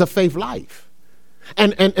 1:17. It's a faith life.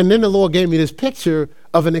 And then the Lord gave me this picture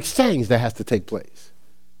of an exchange that has to take place.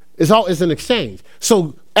 It's an exchange.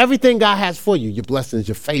 So everything God has for you, your blessings,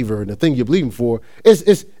 your favor, and the thing you're believing for,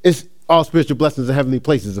 is all spiritual blessings in heavenly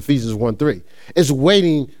places, Ephesians 1:3. It's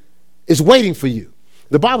waiting for you.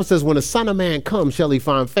 The Bible says, when the Son of Man comes, shall he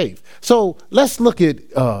find faith. So let's look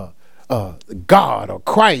at God or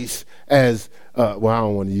Christ as, I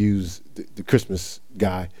don't want to use the Christmas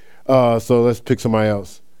guy. So let's pick somebody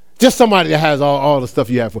else. Just somebody that has all the stuff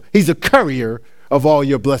you have for. He's a courier of all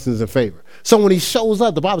your blessings and favor. So when he shows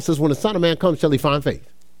up, the Bible says, when the Son of Man comes, shall he find faith.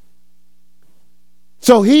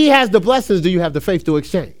 So he has the blessings. Do you have the faith to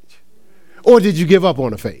exchange? Or did you give up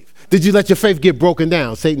on the faith? Did you let your faith get broken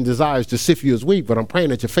down? Satan desires to sift you as wheat, but I'm praying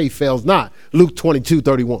that your faith fails not. Luke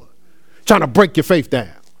 22:31. Trying to break your faith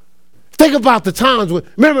down. Think about the times when,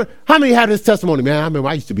 remember, how many had this testimony? Man, I remember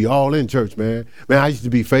I used to be all in church, man. Man, I used to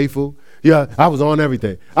be faithful. Yeah, I was on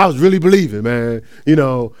everything. I was really believing, man.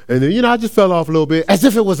 And then, I just fell off a little bit as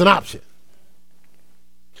if it was an option.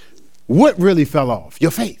 What really fell off?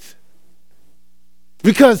 Your faith.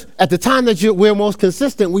 Because at the time that we're most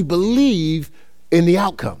consistent, we believe in the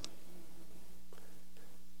outcome.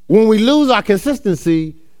 When we lose our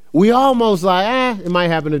consistency, we almost like, it might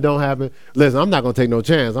happen, it don't happen. Listen, I'm not going to take no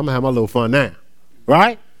chance. I'm going to have my little fun now.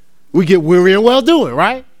 Right? We get weary and well doing,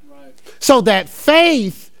 right? So that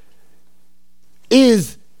faith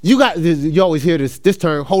is, you always hear this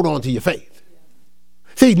term, hold on to your faith.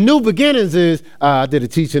 See, new beginnings is, I did a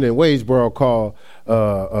teaching in Wadesboro called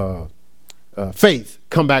Faith,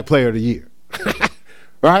 Comeback Player of the Year.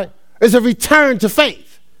 Right? It's a return to faith.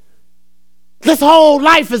 This whole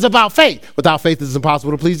life is about faith. Without faith, it's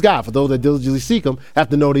impossible to please God. For those that diligently seek him have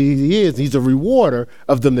to know that he is. He's a rewarder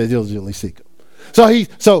of them that diligently seek him.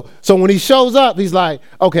 So when he shows up, he's like,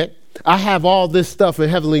 okay, I have all this stuff in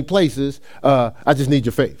heavenly places. I just need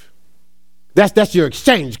your faith. That's your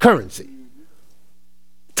exchange currency.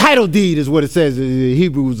 Title deed is what it says in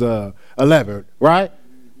Hebrews 11, right?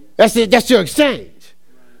 That's it. That's your exchange.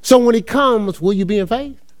 So when he comes, will you be in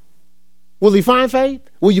faith? Will he find faith?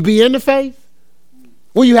 Will you be in the faith?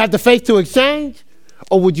 Will you have the faith to exchange?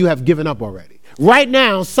 Or would you have given up already? Right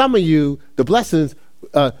now, some of you, the blessings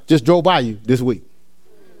just drove by you this week.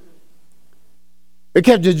 It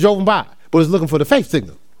kept just drove by, but it's looking for the faith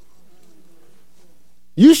signal.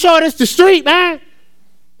 You sure this the street, man?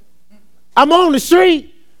 I'm on the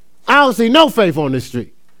street. I don't see no faith on this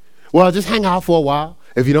street. Well, just hang out for a while.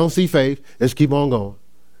 If you don't see faith, let's keep on going.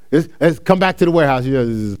 Let's come back to the warehouse.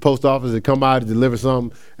 There's a post office. They come by to deliver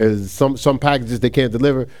something. There's some packages they can't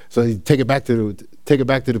deliver, so you take it back to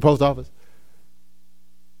the post office.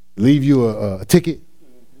 Leave you a ticket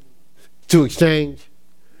to exchange.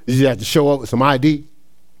 You just have to show up with some ID.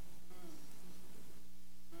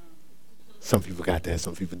 Some people got that.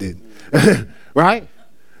 Some people didn't. Right?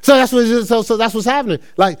 So that's what's happening.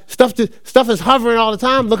 Like stuff is hovering all the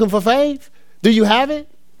time, looking for faith. Do you have it?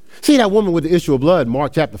 See that woman with the issue of blood,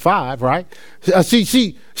 Mark chapter 5, right? It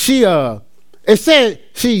said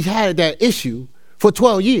she had that issue for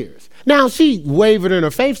 12 years. Now, she wavered in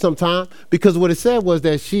her faith sometime because what it said was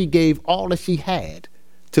that she gave all that she had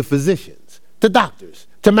to physicians, to doctors,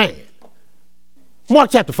 to man.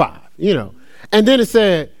 Mark chapter 5, And then it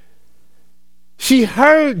said, she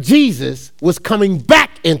heard Jesus was coming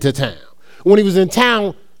back into town. When he was in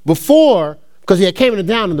town before, because he had came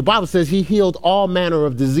into town, and the Bible says he healed all manner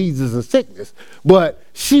of diseases and sickness. But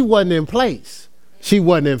she wasn't in place. She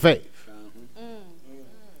wasn't in faith.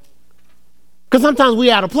 Because sometimes we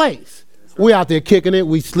out of place. We out there kicking it,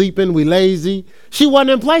 we sleeping, we lazy. She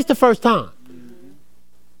wasn't in place the first time.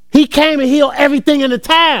 He came and healed everything in the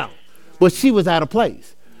town, but she was out of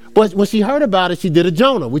place. But when she heard about it, she did a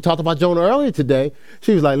Jonah. We talked about Jonah earlier today.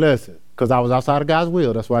 She was like, listen, because I was outside of God's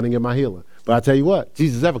will, that's why I didn't get my healing. But I tell you what,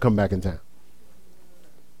 Jesus ever come back in town,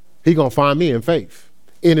 he going to find me in faith,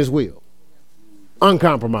 in his will,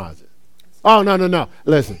 uncompromising. Oh, no.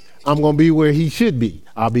 Listen, I'm going to be where he should be.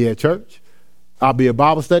 I'll be at church. I'll be at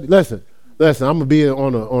Bible study. Listen, I'm going to be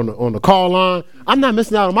on the call line. I'm not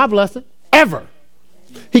missing out on my blessing, ever.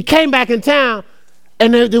 He came back in town,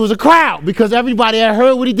 and there was a crowd because everybody had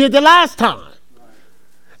heard what he did the last time.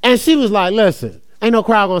 And she was like, listen, ain't no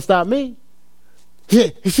crowd going to stop me.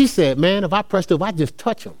 She said, man, if I just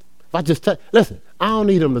touch him, listen, I don't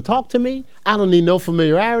need him to talk to me. I don't need no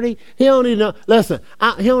familiarity. He don't need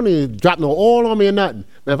he don't need to drop no oil on me or nothing.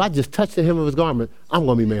 But if I just touch the hem of his garment, I'm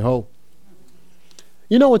going to be made whole.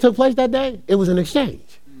 You know what took place that day? It was an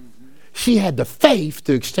exchange. She had the faith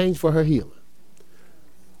to exchange for her healing.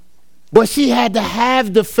 But she had to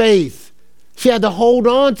have the faith. She had to hold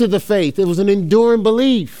on to the faith. It was an enduring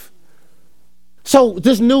belief. So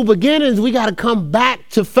this new beginnings, we got to come back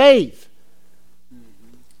to faith.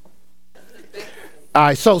 All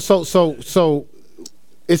right, so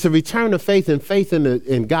it's a return of faith and faith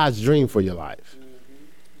in God's dream for your life.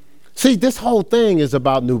 See, this whole thing is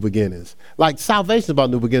about new beginnings. Like salvation is about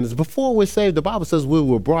new beginnings. Before we're saved, the Bible says we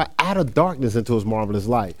were brought out of darkness into his marvelous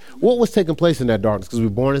light. What was taking place in that darkness? Because we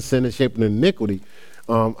were born in sin and shaped in iniquity.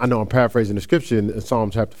 I know I'm paraphrasing the scripture in Psalm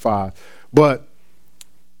chapter 5. But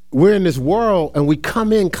we're in this world and we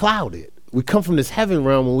come in clouded. We come from this heaven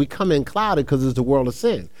realm and we come in clouded because it's the world of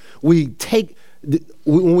sin. When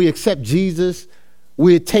we accept Jesus,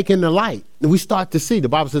 we're taking the light. And we start to see. The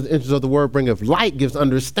Bible says the entrance of the word bringeth light, gives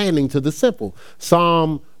understanding to the simple.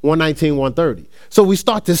 Psalm 119, 130. So we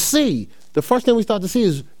start to see. The first thing we start to see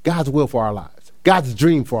is God's will for our lives. God's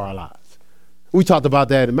dream for our lives. We talked about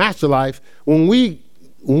that in Master Life. When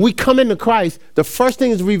we come into Christ, the first thing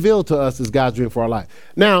is revealed to us is God's dream for our life.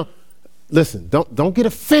 Now, listen, don't get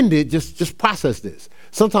offended. Just process this.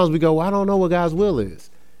 Sometimes we go, well, I don't know what God's will is.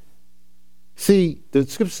 See, the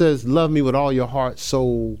scripture says, love me with all your heart,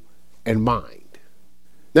 soul, and mind.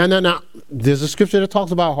 Now, there's a scripture that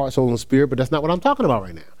talks about heart, soul, and spirit, but that's not what I'm talking about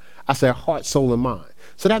right now. I said heart, soul, and mind.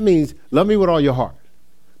 So that means love me with all your heart.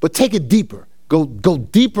 But take it deeper. Go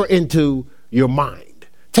deeper into your mind.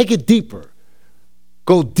 Take it deeper.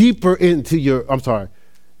 Go deeper into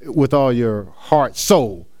with all your heart,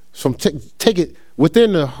 soul. So take it,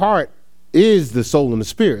 within the heart is the soul and the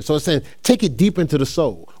spirit. So it's saying, take it deep into the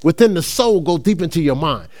soul. Within the soul, go deep into your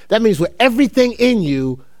mind. That means with everything in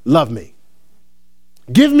you, love me.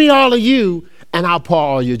 Give me all of you, and I'll pour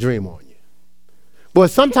all your dream on you. But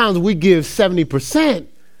sometimes we give 70%,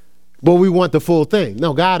 but we want the full thing.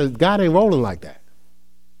 No, God ain't rolling like that.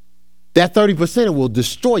 That 30% will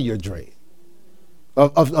destroy your dream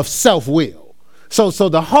of self-will. So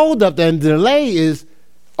the holdup and the delay is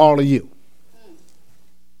all of you.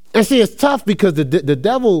 And see, it's tough because the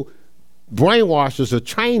devil brainwashed us or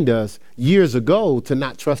trained us years ago to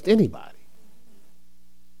not trust anybody,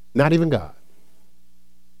 not even God.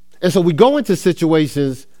 And so we go into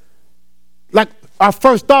situations like our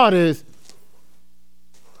first thought is,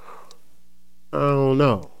 I don't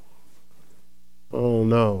know,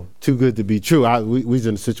 too good to be true. We was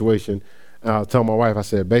in a situation, I'll tell my wife, I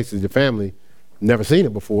said, basically the family never seen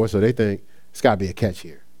it before, so they think it's got to be a catch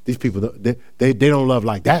here. These people, they don't love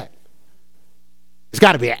like that. It's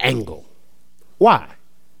got to be an angle. Why?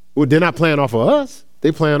 Well, they're not playing off of us.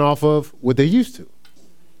 They're playing off of what they're used to.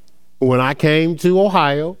 When I came to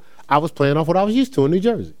Ohio, I was playing off what I was used to in New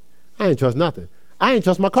Jersey. I didn't trust nothing. I didn't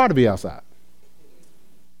trust my car to be outside.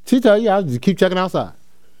 She tell you, I just keep checking outside.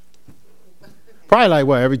 Probably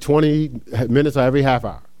like, every 20 minutes or every half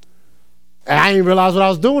hour. And I didn't realize what I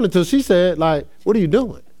was doing until she said, like, what are you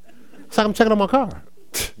doing? It's like, I'm checking on my car.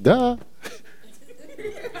 Duh.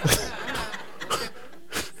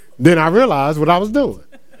 Then I realized what I was doing.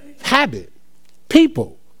 Habit.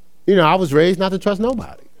 People. I was raised not to trust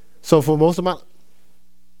nobody. So for most of my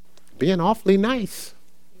being awfully nice.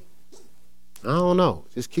 I don't know.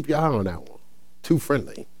 Just keep your eye on that one. Too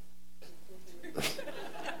friendly.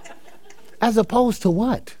 As opposed to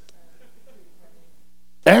what?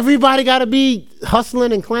 Everybody got to be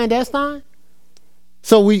hustling and clandestine?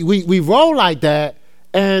 So we roll like that,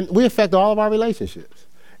 and we affect all of our relationships.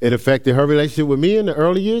 It affected her relationship with me in the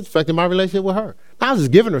early years, affected my relationship with her. I was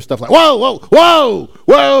just giving her stuff like, whoa, whoa, whoa,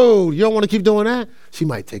 whoa. You don't want to keep doing that? She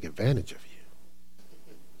might take advantage of you.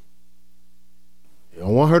 You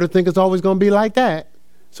don't want her to think it's always going to be like that.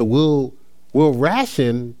 So we'll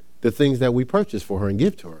ration the things that we purchase for her and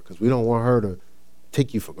give to her because we don't want her to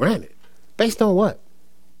take you for granted. Based on what?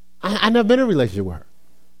 I never been in a relationship with her.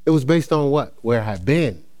 It was based on what? Where I had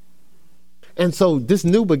been. And so this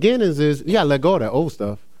new beginnings is, you got to let go of that old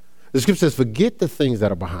stuff. The scripture says, forget the things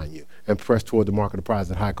that are behind you and press toward the mark of the prize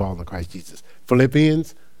of the high calling in Christ Jesus.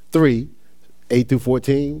 Philippians 3, 8 through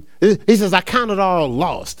 14. He says, I count it all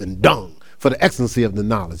lost and dung for the excellency of the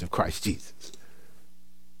knowledge of Christ Jesus.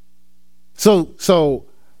 So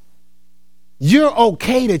you're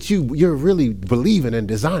okay that you're really believing and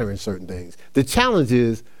desiring certain things. The challenge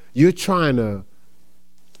is you're trying to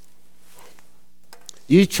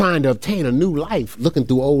obtain a new life looking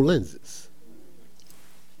through old lenses.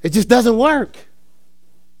 It just doesn't work.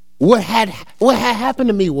 What had happened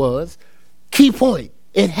to me was, key point,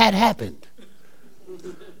 it had happened.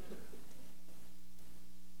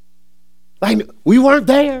 Like, we weren't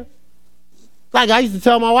there. Like, I used to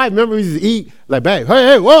tell my wife, remember we used to eat, like, babe,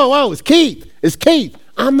 hey, whoa, it's Keith.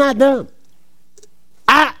 I'm not dumb.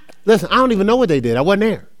 Listen, I don't even know what they did. I wasn't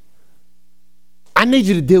there. I need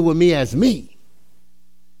you to deal with me as me.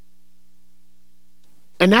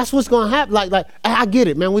 And that's what's going to happen. Like, I get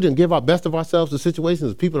it, man. We didn't give our best of ourselves to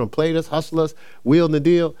situations. People done played us, hustle us, wheeled the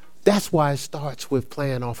deal. That's why it starts with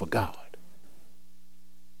playing off of God.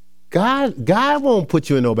 God won't put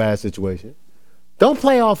you in no bad situation. Don't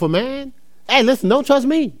play off of man. Hey, listen, don't trust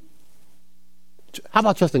me. How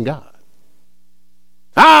about trusting God?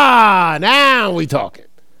 Now we talking.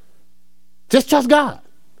 Just trust God.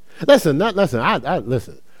 Listen. I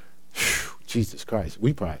listen. Whew, Jesus Christ,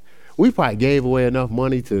 we probably gave away enough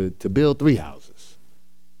money to build 3 houses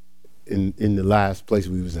in the last place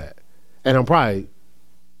we was at. And I'm probably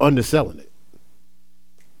underselling it.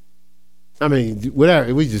 I mean,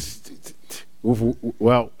 whatever,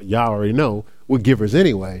 well, y'all already know, we're givers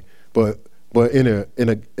anyway, but in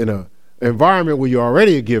a environment where you're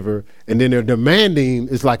already a giver and then they're demanding,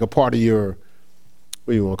 it's like a part of your,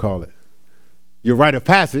 what do you want to call it? Your rite of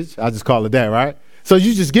passage, I'll just call it that, right? So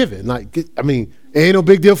you just give it. Like, I mean, it ain't no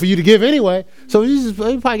big deal for you to give anyway. So you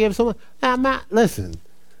probably give someone. I'm not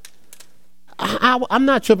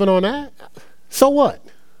tripping on that. So what?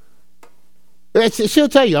 She'll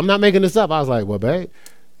tell you, I'm not making this up. I was like, well, babe,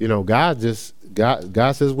 God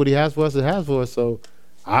says what he has for us, it has for us. So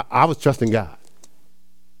I was trusting God.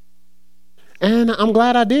 And I'm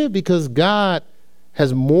glad I did because God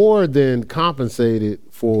has more than compensated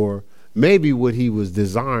for maybe what he was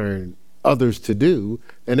desiring others to do,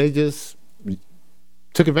 and they just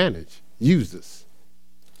took advantage, used us.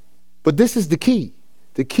 But this is the key.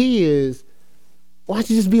 The key is, why don't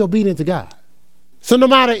you just be obedient to God? So no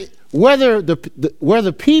matter whether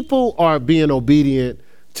the people are being obedient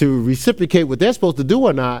to reciprocate what they're supposed to do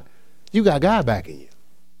or not, you got God backing you.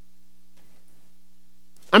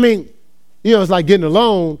 I mean, it's like getting a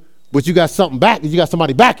loan, but you got something back, you got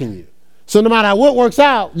somebody backing you. So no matter what works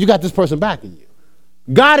out, you got this person backing you.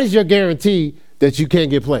 God is your guarantee that you can't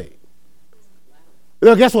get played.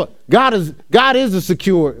 Guess what? God is a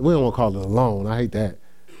secure, we don't want to call it a loan. I hate that.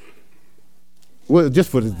 Well, just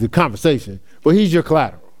for the conversation. But he's your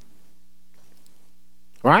collateral.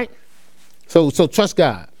 All right? So trust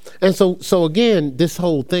God. And so again, this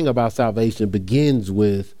whole thing about salvation begins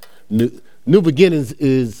with new beginnings.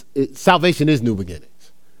 Salvation is new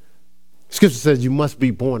beginnings. Scripture says you must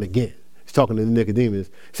be born again. He's talking to Nicodemus.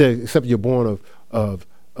 He says, except you're born of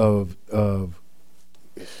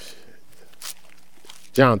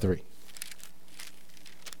John 3.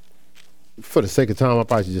 For the sake of time, I'll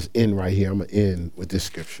probably just end right here. I'm going to end with this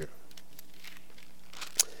scripture.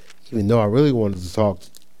 Even though I really wanted to talk,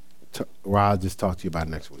 I'll just talk to you about it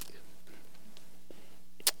next week.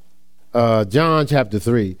 John chapter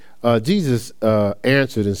 3. Jesus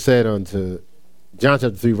answered and said unto, John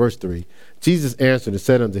chapter 3, verse 3. Jesus answered and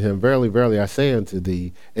said unto him, verily, verily, I say unto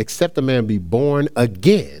thee, except a man be born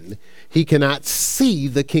again, he cannot see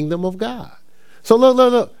the kingdom of God. So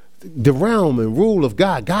look. The realm and rule of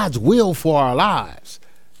God, God's will for our lives.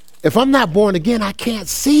 If I'm not born again, I can't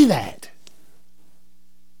see that.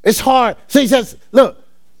 It's hard. So he says, look,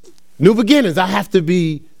 new beginnings, I have to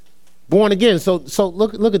be born again. So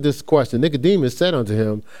look at this question. Nicodemus said unto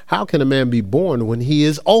him, how can a man be born when he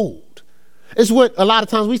is old? It's what a lot of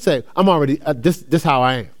times we say, I'm already, this how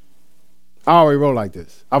I am. I already roll like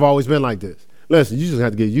this. I've always been like this. Listen, you just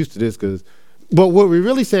have to get used to this because But what we're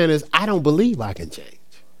really saying is, I don't believe I can change.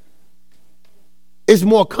 It's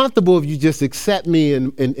more comfortable if you just accept me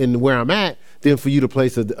in where I'm at than for you to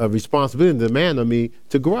place a responsibility and demand on me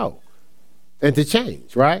to grow and to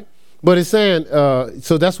change, right? But it's saying,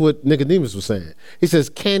 so that's what Nicodemus was saying. He says,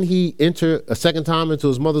 can he enter a second time into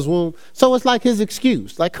his mother's womb? So it's like his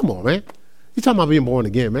excuse. Like, come on, man. You talking about being born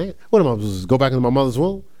again, man. What am I supposed to go back into my mother's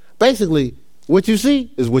womb? Basically, what you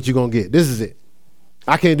see is what you're going to get. This is it.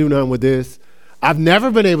 I can't do nothing with this. I've never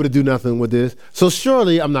been able to do nothing with this, so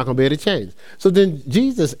surely I'm not going to be able to change. So then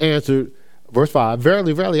Jesus answered, verse 5,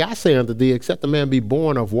 verily, verily, I say unto thee, except a man be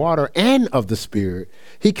born of water and of the Spirit,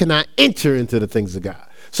 he cannot enter into the things of God.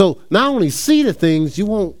 So not only see the things, you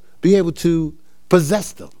won't be able to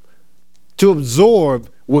possess them, to absorb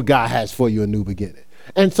what God has for you, a new beginning.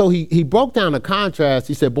 And so he broke down the contrast.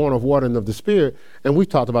 He said, born of water and of the Spirit. And we've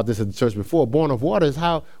talked about this at the church before. Born of water is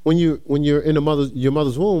how when you're in your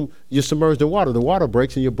mother's womb, you're submerged in water. The water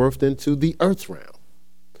breaks and you're birthed into the earth's realm,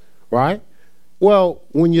 right? Well,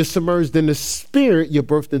 when you're submerged in the Spirit, you're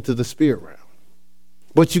birthed into the spirit realm.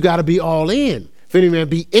 But you got to be all in. If any man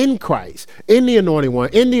be in Christ, in the anointing one,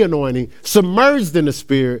 in the anointing, submerged in the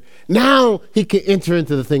Spirit, now he can enter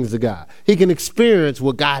into the things of God. He can experience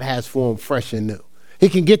what God has for him fresh and new. He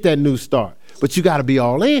can get that new start, but you got to be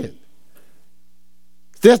all in.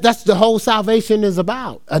 That's the whole salvation is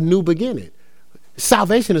about, a new beginning.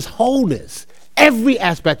 Salvation is wholeness. Every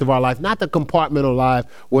aspect of our life, not the compartmental life,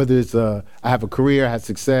 whether it's I have a career, I have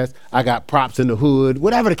success, I got props in the hood,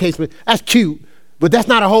 whatever the case may be. That's cute, but that's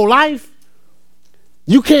not a whole life.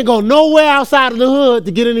 You can't go nowhere outside of the hood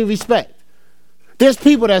to get any respect. There's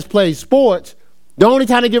people that's play sports. The only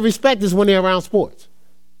time they get respect is when they're around sports.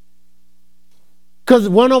 Because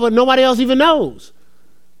nobody else even knows.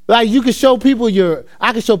 Like you can show people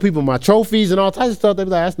I can show people my trophies and all types of stuff. They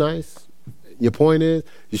be like, that's nice. Your point is,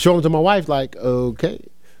 you show them to my wife, like, okay,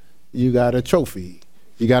 you got a trophy.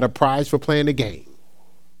 You got a prize for playing the game.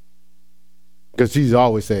 Because she's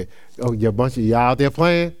always say, oh, you bunch of y'all out there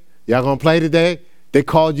playing? Y'all gonna play today? They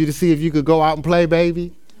called you to see if you could go out and play,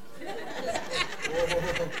 baby.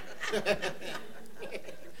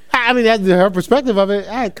 I mean, that's her perspective of it.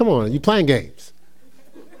 Hey, come on, you playing games.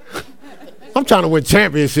 I'm trying to win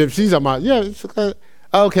championships. She's about,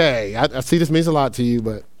 okay, I see this means a lot to you,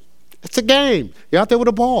 but it's a game. You're out there with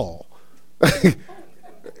a ball.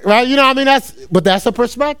 Right? You know what I mean? But that's a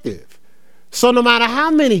perspective. So no matter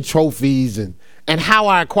how many trophies and how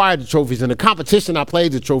I acquired the trophies and the competition I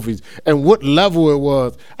played the trophies and what level it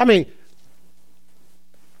was, I mean,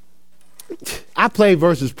 I played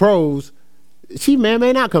versus pros. She may or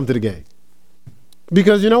may not come to the game.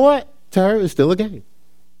 Because you know what? To her, it's still a game.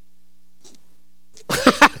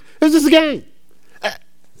 It's just a game.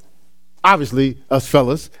 Obviously, us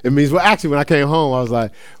fellas, it means, well, actually, when I came home, I was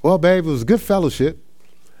like, well, babe, it was a good fellowship,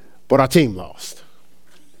 but our team lost.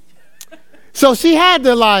 So she had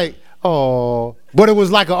to oh, but it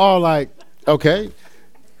was okay,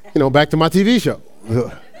 back to my TV show.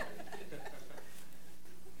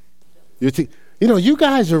 You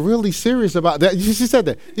guys are really serious about that. She said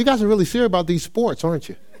that. You guys are really serious about these sports, aren't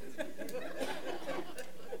you?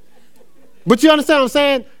 But you understand what I'm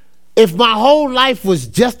saying? If my whole life was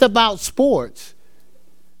just about sports,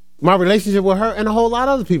 my relationship with her and a whole lot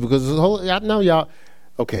of other people, because I know y'all,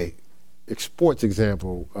 okay, sports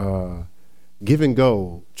example, give and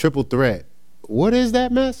go, triple threat. What is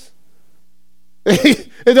that mess?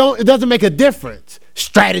 It doesn't make a difference.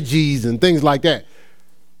 Strategies and things like that.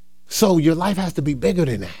 So your life has to be bigger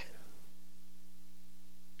than that.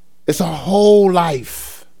 It's a whole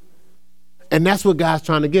life. And that's what God's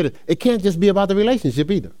trying to get us. It can't just be about the relationship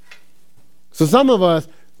either. So some of us,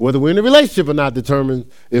 whether we're in a relationship or not, determines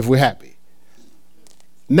if we're happy.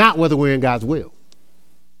 Not whether we're in God's will.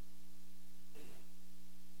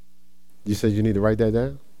 You said you need to write that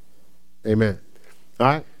down? Amen. All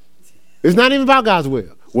right? It's not even about God's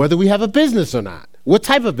will. Whether we have a business or not. What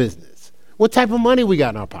type of business? What type of money we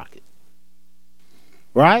got in our pocket?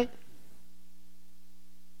 Right?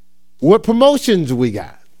 What promotions we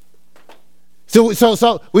got?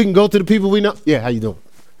 So we can go to the people we know. Yeah, how you doing?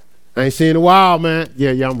 I ain't seen in a while, man.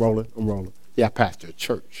 Yeah, I'm rolling. Yeah, I pastor a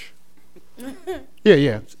church.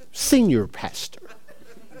 Yeah, senior pastor.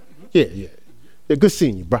 Yeah, good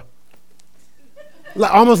seeing you, bro.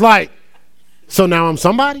 Almost like, so now I'm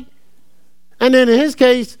somebody? And then in his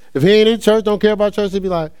case, if he ain't in church, don't care about church, he'd be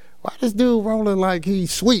like, why this dude rolling like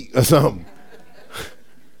he's sweet or something?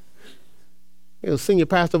 Senior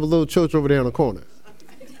pastor of a little church over there in the corner.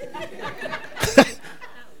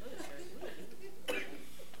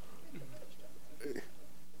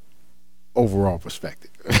 Overall perspective.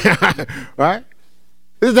 Right?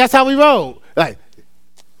 That's how we roll. Like,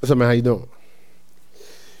 what's up, man? How you doing?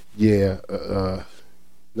 Yeah,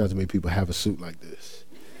 not too many people have a suit like this.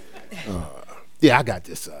 Yeah, I got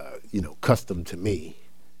this, custom to me.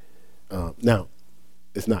 Now,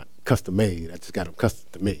 it's not custom made. I just got them custom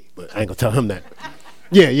to me, but I ain't gonna tell him that.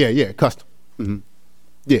 Yeah, custom. Mm-hmm.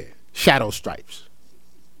 Yeah, shadow stripes.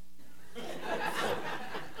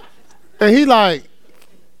 And he like,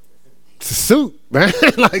 it's a suit, man.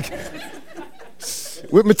 Like,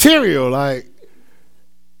 with material, like.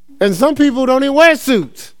 And some people don't even wear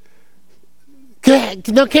suits. Can't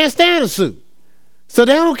stand a suit. So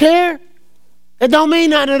they don't care. It don't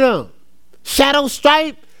mean nothing to them. Shadow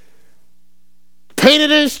stripe,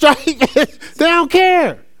 painted in stripe, they don't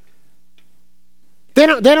care. They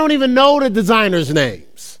don't even know the designers'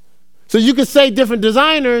 names. So you can say different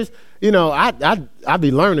designers, I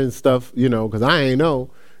be learning stuff, because I ain't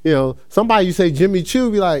know. Somebody you say Jimmy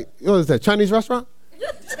Choo, be like, what is that, Chinese restaurant?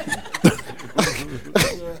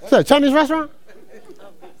 Is that a Chinese restaurant?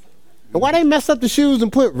 And why they mess up the shoes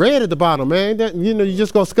and put red at the bottom, man? You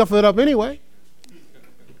just gonna scuff it up anyway.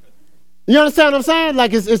 You understand what I'm saying?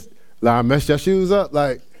 Like it's like, I messed your shoes up.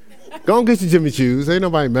 Like, go and get your Jimmy Choos. Ain't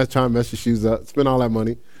nobody trying to mess your shoes up. Spend all that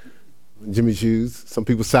money. Jimmy Choos, some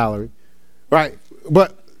people's salary. Right?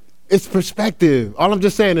 But it's perspective. All I'm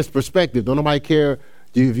just saying is perspective. Don't nobody care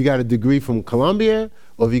if you got a degree from Columbia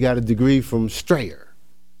or if you got a degree from Strayer.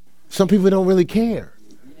 Some people don't really care.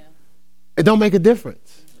 Yeah. It don't make a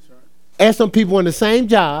difference. That's right. Ask some people in the same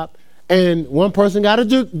job, and one person got a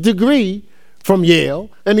degree from Yale,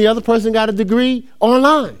 and the other person got a degree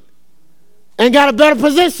online and got a better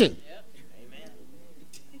position. Yep. Amen.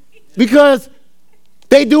 Because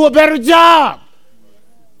they do a better job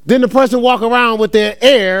than the person walk around with their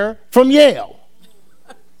air from Yale.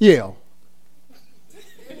 Yale.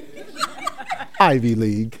 Ivy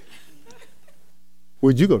League.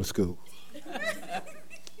 Where'd you go to school?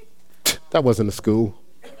 That wasn't a school.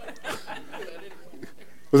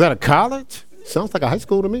 Was that a college? Sounds like a high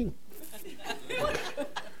school to me.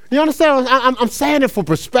 You understand? I'm saying it for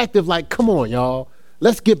perspective, like, come on, y'all.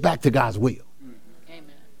 Let's get back to God's will. Amen.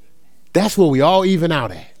 That's where we all even out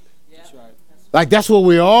at. Yeah. That's right. Like, that's where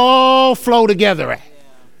we all flow together at,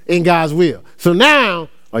 in God's will. So now,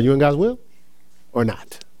 are you in God's will or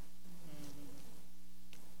not?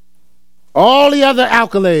 All the other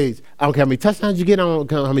accolades, I don't care how many touchdowns you get, I don't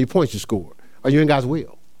care how many points you scored. Are you in God's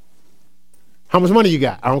will? How much money you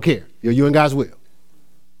got? I don't care. Are you in God's will?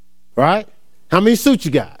 Right? How many suits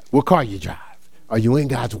you got? What car you drive? Are you in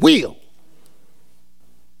God's will?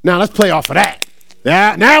 Now let's play off of that.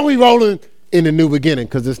 Now we rolling in the new beginning,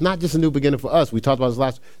 because it's not just a new beginning for us. We talked about this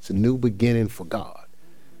last. It's a new beginning for God.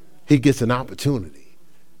 He gets an opportunity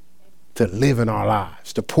to live in our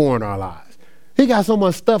lives, to pour in our lives. He got so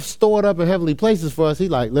much stuff stored up in heavenly places for us. He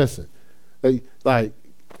like, listen, like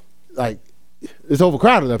it's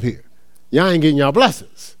overcrowded up here. Y'all ain't getting y'all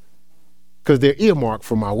blessings because they're earmarked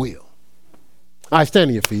for my will. All right, stand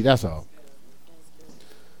on your feet. That's all.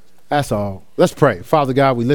 That's all. Let's pray. Father God, we lift